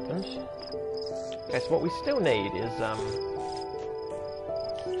to be opened. Okay, so what we still need is, how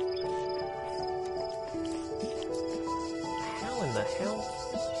in the hell?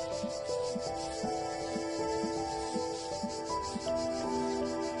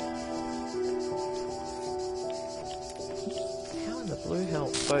 How in the blue hell?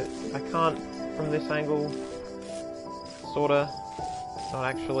 So, I can't, from this angle, sorta, not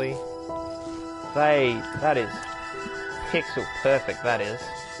actually. That is pixel perfect, that is.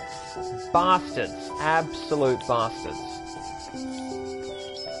 Bastards. Absolute bastards.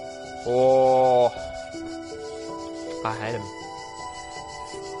 Oh. I hate him.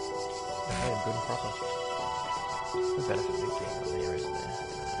 I hate him good and proper. The benefit of being up there, isn't there?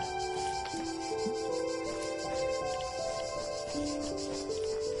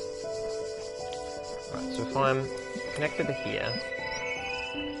 Right, so if I'm connected to here,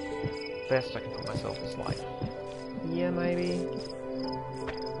 best I can put myself is like here, maybe.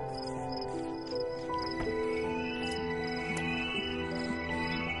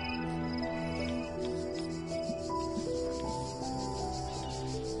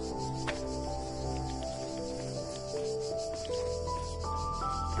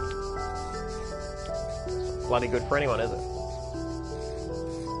 Bloody good for anyone, is it?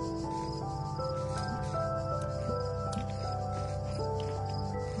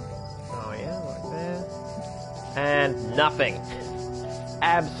 Oh yeah, like there. And nothing.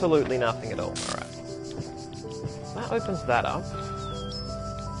 Absolutely nothing at all. Alright. That opens that up.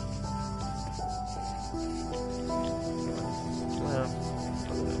 Well,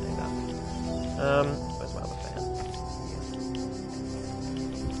 probably don't need that. Where's my other fan?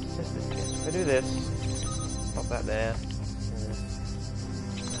 Just this bit. If I do this, pop that there. That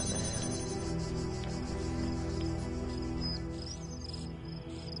there.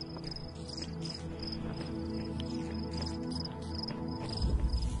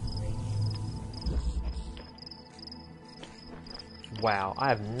 Wow, I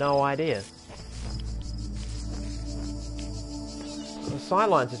have no idea. The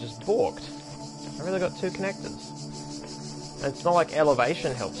sidelines are just balked. I really got two connectors. And it's not like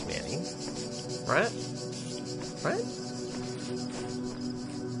elevation helps me any. Right? Right?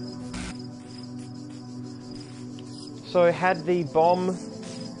 So had the bomb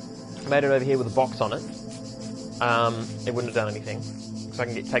made it over here with a box on it, it wouldn't have done anything. Because I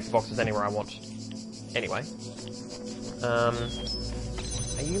can take the boxes anywhere I want. Anyway. Are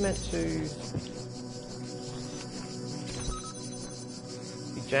you meant to...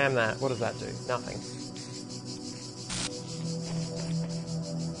 You jam that, what does that do? Nothing.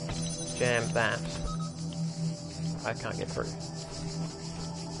 Jam that. I can't get through.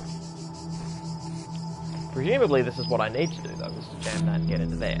 Presumably this is what I need to do though, is to jam that and get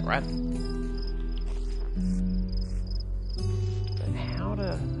into there, right? But how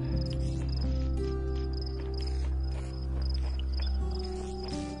to...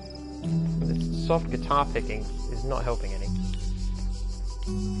 This soft guitar picking is not helping any.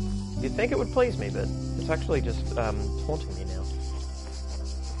 You'd think it would please me, but it's actually just taunting me now.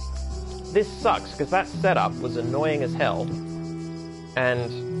 This sucks, because that setup was annoying as hell,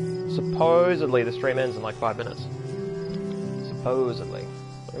 and supposedly the stream ends in like 5 minutes. Supposedly.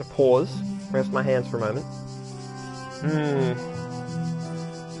 I'm going to pause, rest my hands for a moment.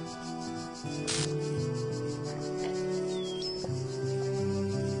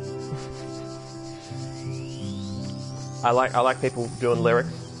 I like people doing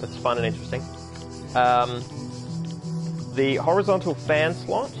lyrics. That's fun and interesting. The horizontal fan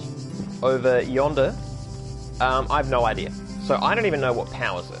slot over yonder, I have no idea. So I don't even know what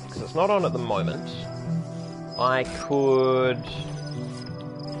powers it, because it's not on at the moment. I could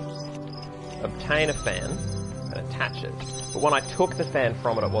obtain a fan and attach it, but when I took the fan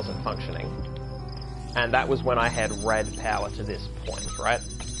from it, it wasn't functioning. And that was when I had red power to this point, right?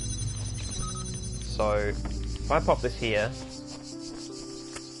 So if I pop this here,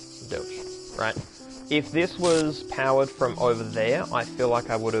 douche, right? If this was powered from over there, I feel like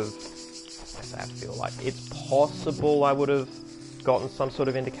I would have... I feel like it's possible I would have gotten some sort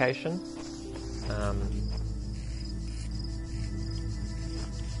of indication.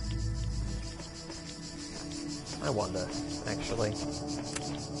 I wonder, actually.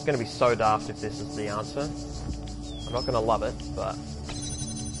 It's going to be so daft if this is the answer. I'm not going to love it, but...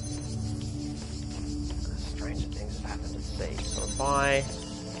 stranger things have happened at sea. So if I...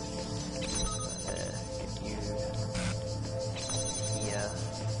 get you... here...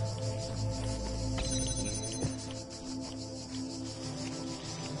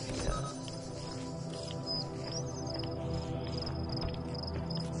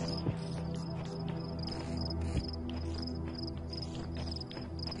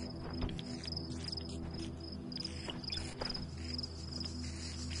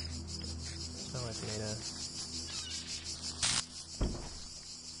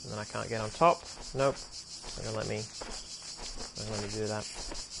 can't get on top. Nope. They're gonna let me do that.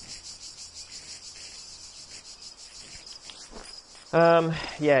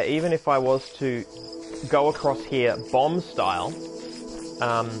 Yeah, even if I was to go across here bomb style,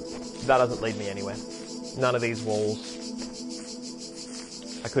 that doesn't lead me anywhere. None of these walls.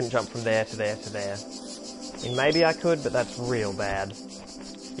 I couldn't jump from there to there to there. I mean, maybe I could, but that's real bad.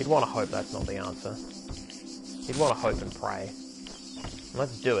 You'd want to hope that's not the answer. You'd want to hope and pray.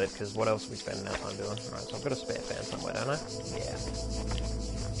 Let's do it, because what else are we spending our time doing? Alright, so I've got a spare fan somewhere, don't I? Yeah.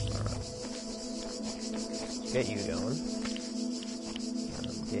 Alright. Get you going.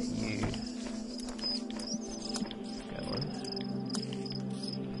 Get you going.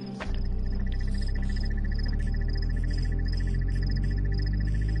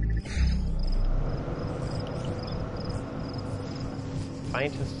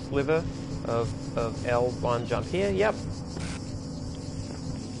 Faintest sliver of L1 jump here, yep.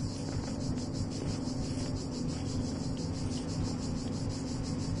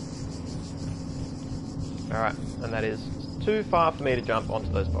 Alright, and that is too far for me to jump onto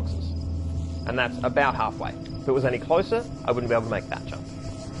those boxes. And that's about halfway. If it was any closer, I wouldn't be able to make that jump.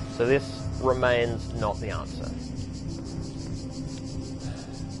 So this remains not the answer.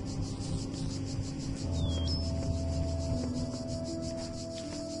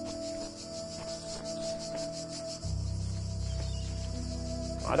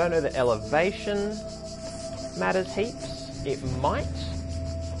 I don't know that elevation matters heaps. It might.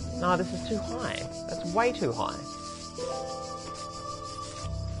 No, this is too high. That's way too high.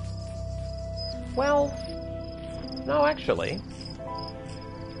 Well, no, actually.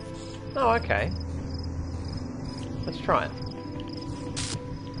 Oh, okay. Let's try it.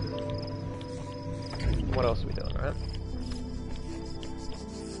 What else are we doing, right?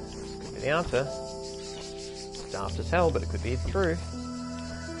 This could be the answer. It's daft as hell, but it could be the truth.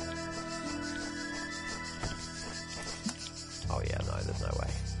 Oh yeah, no, there's no way.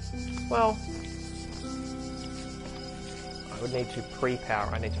 Well, I would need to pre-power,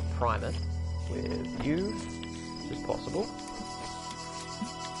 I need to prime it with you, which is possible.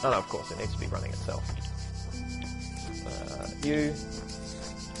 Oh no, of course, it needs to be running itself. You,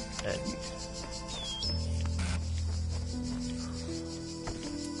 and you.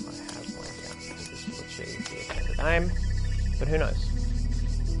 I have one down because this will achieve the intended aim, but who knows?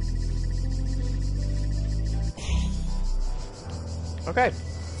 Okay.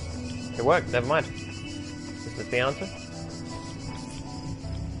 It worked, never mind. Is this the answer?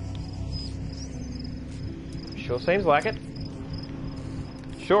 Sure seems like it.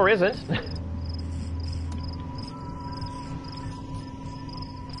 Sure isn't.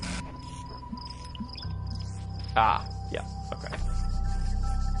 Ah, yeah, okay.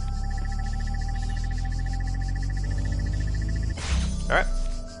 Alright.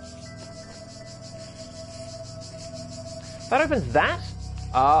 That opens that?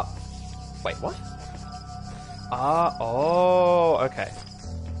 Wait, what? Oh, okay.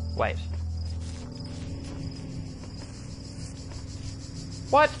 Wait.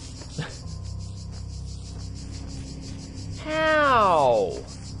 What? How?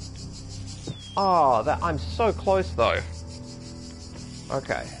 Oh, I'm so close though.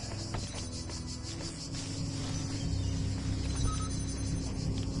 Okay.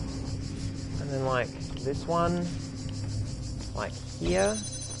 And then like this one, like here.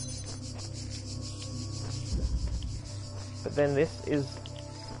 But then this is...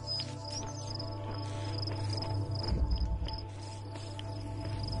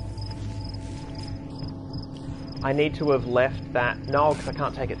 I need to have left that... No, because I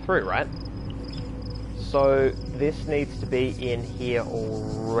can't take it through, right? So this needs to be in here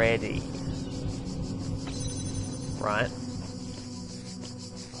already. Right?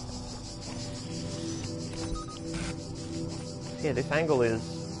 Yeah, this angle is...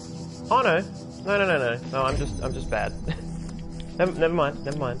 Oh no! No, I'm just bad. Never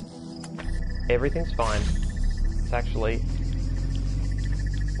mind. Everything's fine. It's actually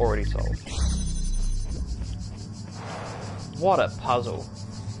already solved. What a puzzle.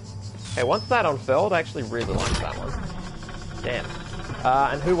 Okay, once that unfurled, I actually really liked that one. Damn.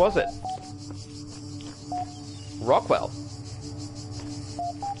 And who was it? Rockwell.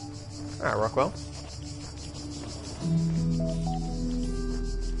 Alright, Rockwell.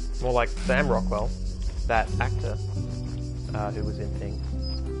 More like Sam Rockwell, that actor who was in Thing.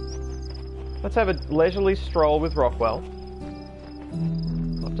 Let's have a leisurely stroll with Rockwell.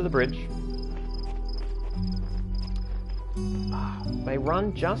 Up to the bridge. They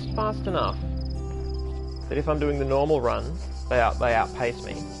run just fast enough that if I'm doing the normal run, they outpace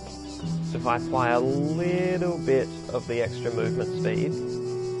me. So if I apply a little bit of the extra movement speed,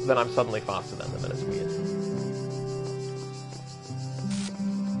 then I'm suddenly faster than them, and it's weird.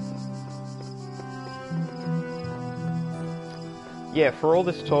 Yeah, for all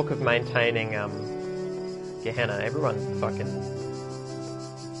this talk of maintaining Gehenna, everyone fucking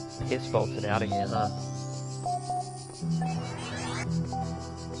piss-bolted out of here, huh?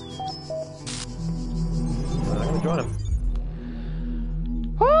 I'm gonna join him.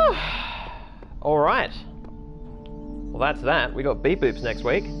 Alright. Well, that's that. We got Beep Boops next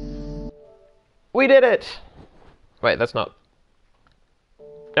week. We did it! Wait, that's not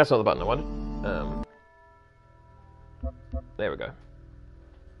the button I wanted. There we go.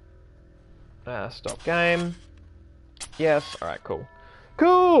 Stop game. Yes, alright, cool.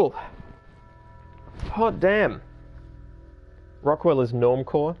 Cool! Hot damn. Rockwell is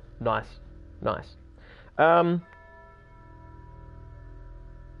normcore. Nice. Nice.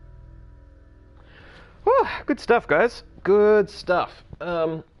 Good stuff, guys. Good stuff.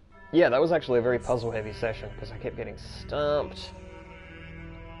 Yeah, that was actually a very puzzle-heavy session, because I kept getting stumped.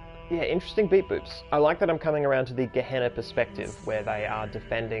 Yeah, interesting beat boops. I like that I'm coming around to the Gehenna perspective, where they are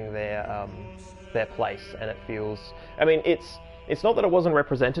defending their place, and it feels... I mean, it's not that it wasn't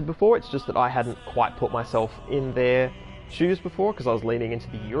represented before, it's just that I hadn't quite put myself in their shoes before, because I was leaning into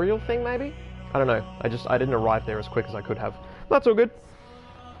the Uriel thing, maybe? I don't know. I didn't arrive there as quick as I could have. That's all good.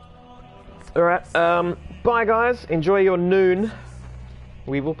 Alright, bye guys. Enjoy your noon.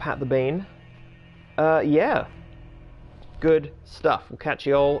 We will pat the bean. Yeah. Good stuff. We'll catch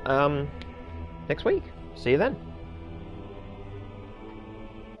you all, next week. See you then.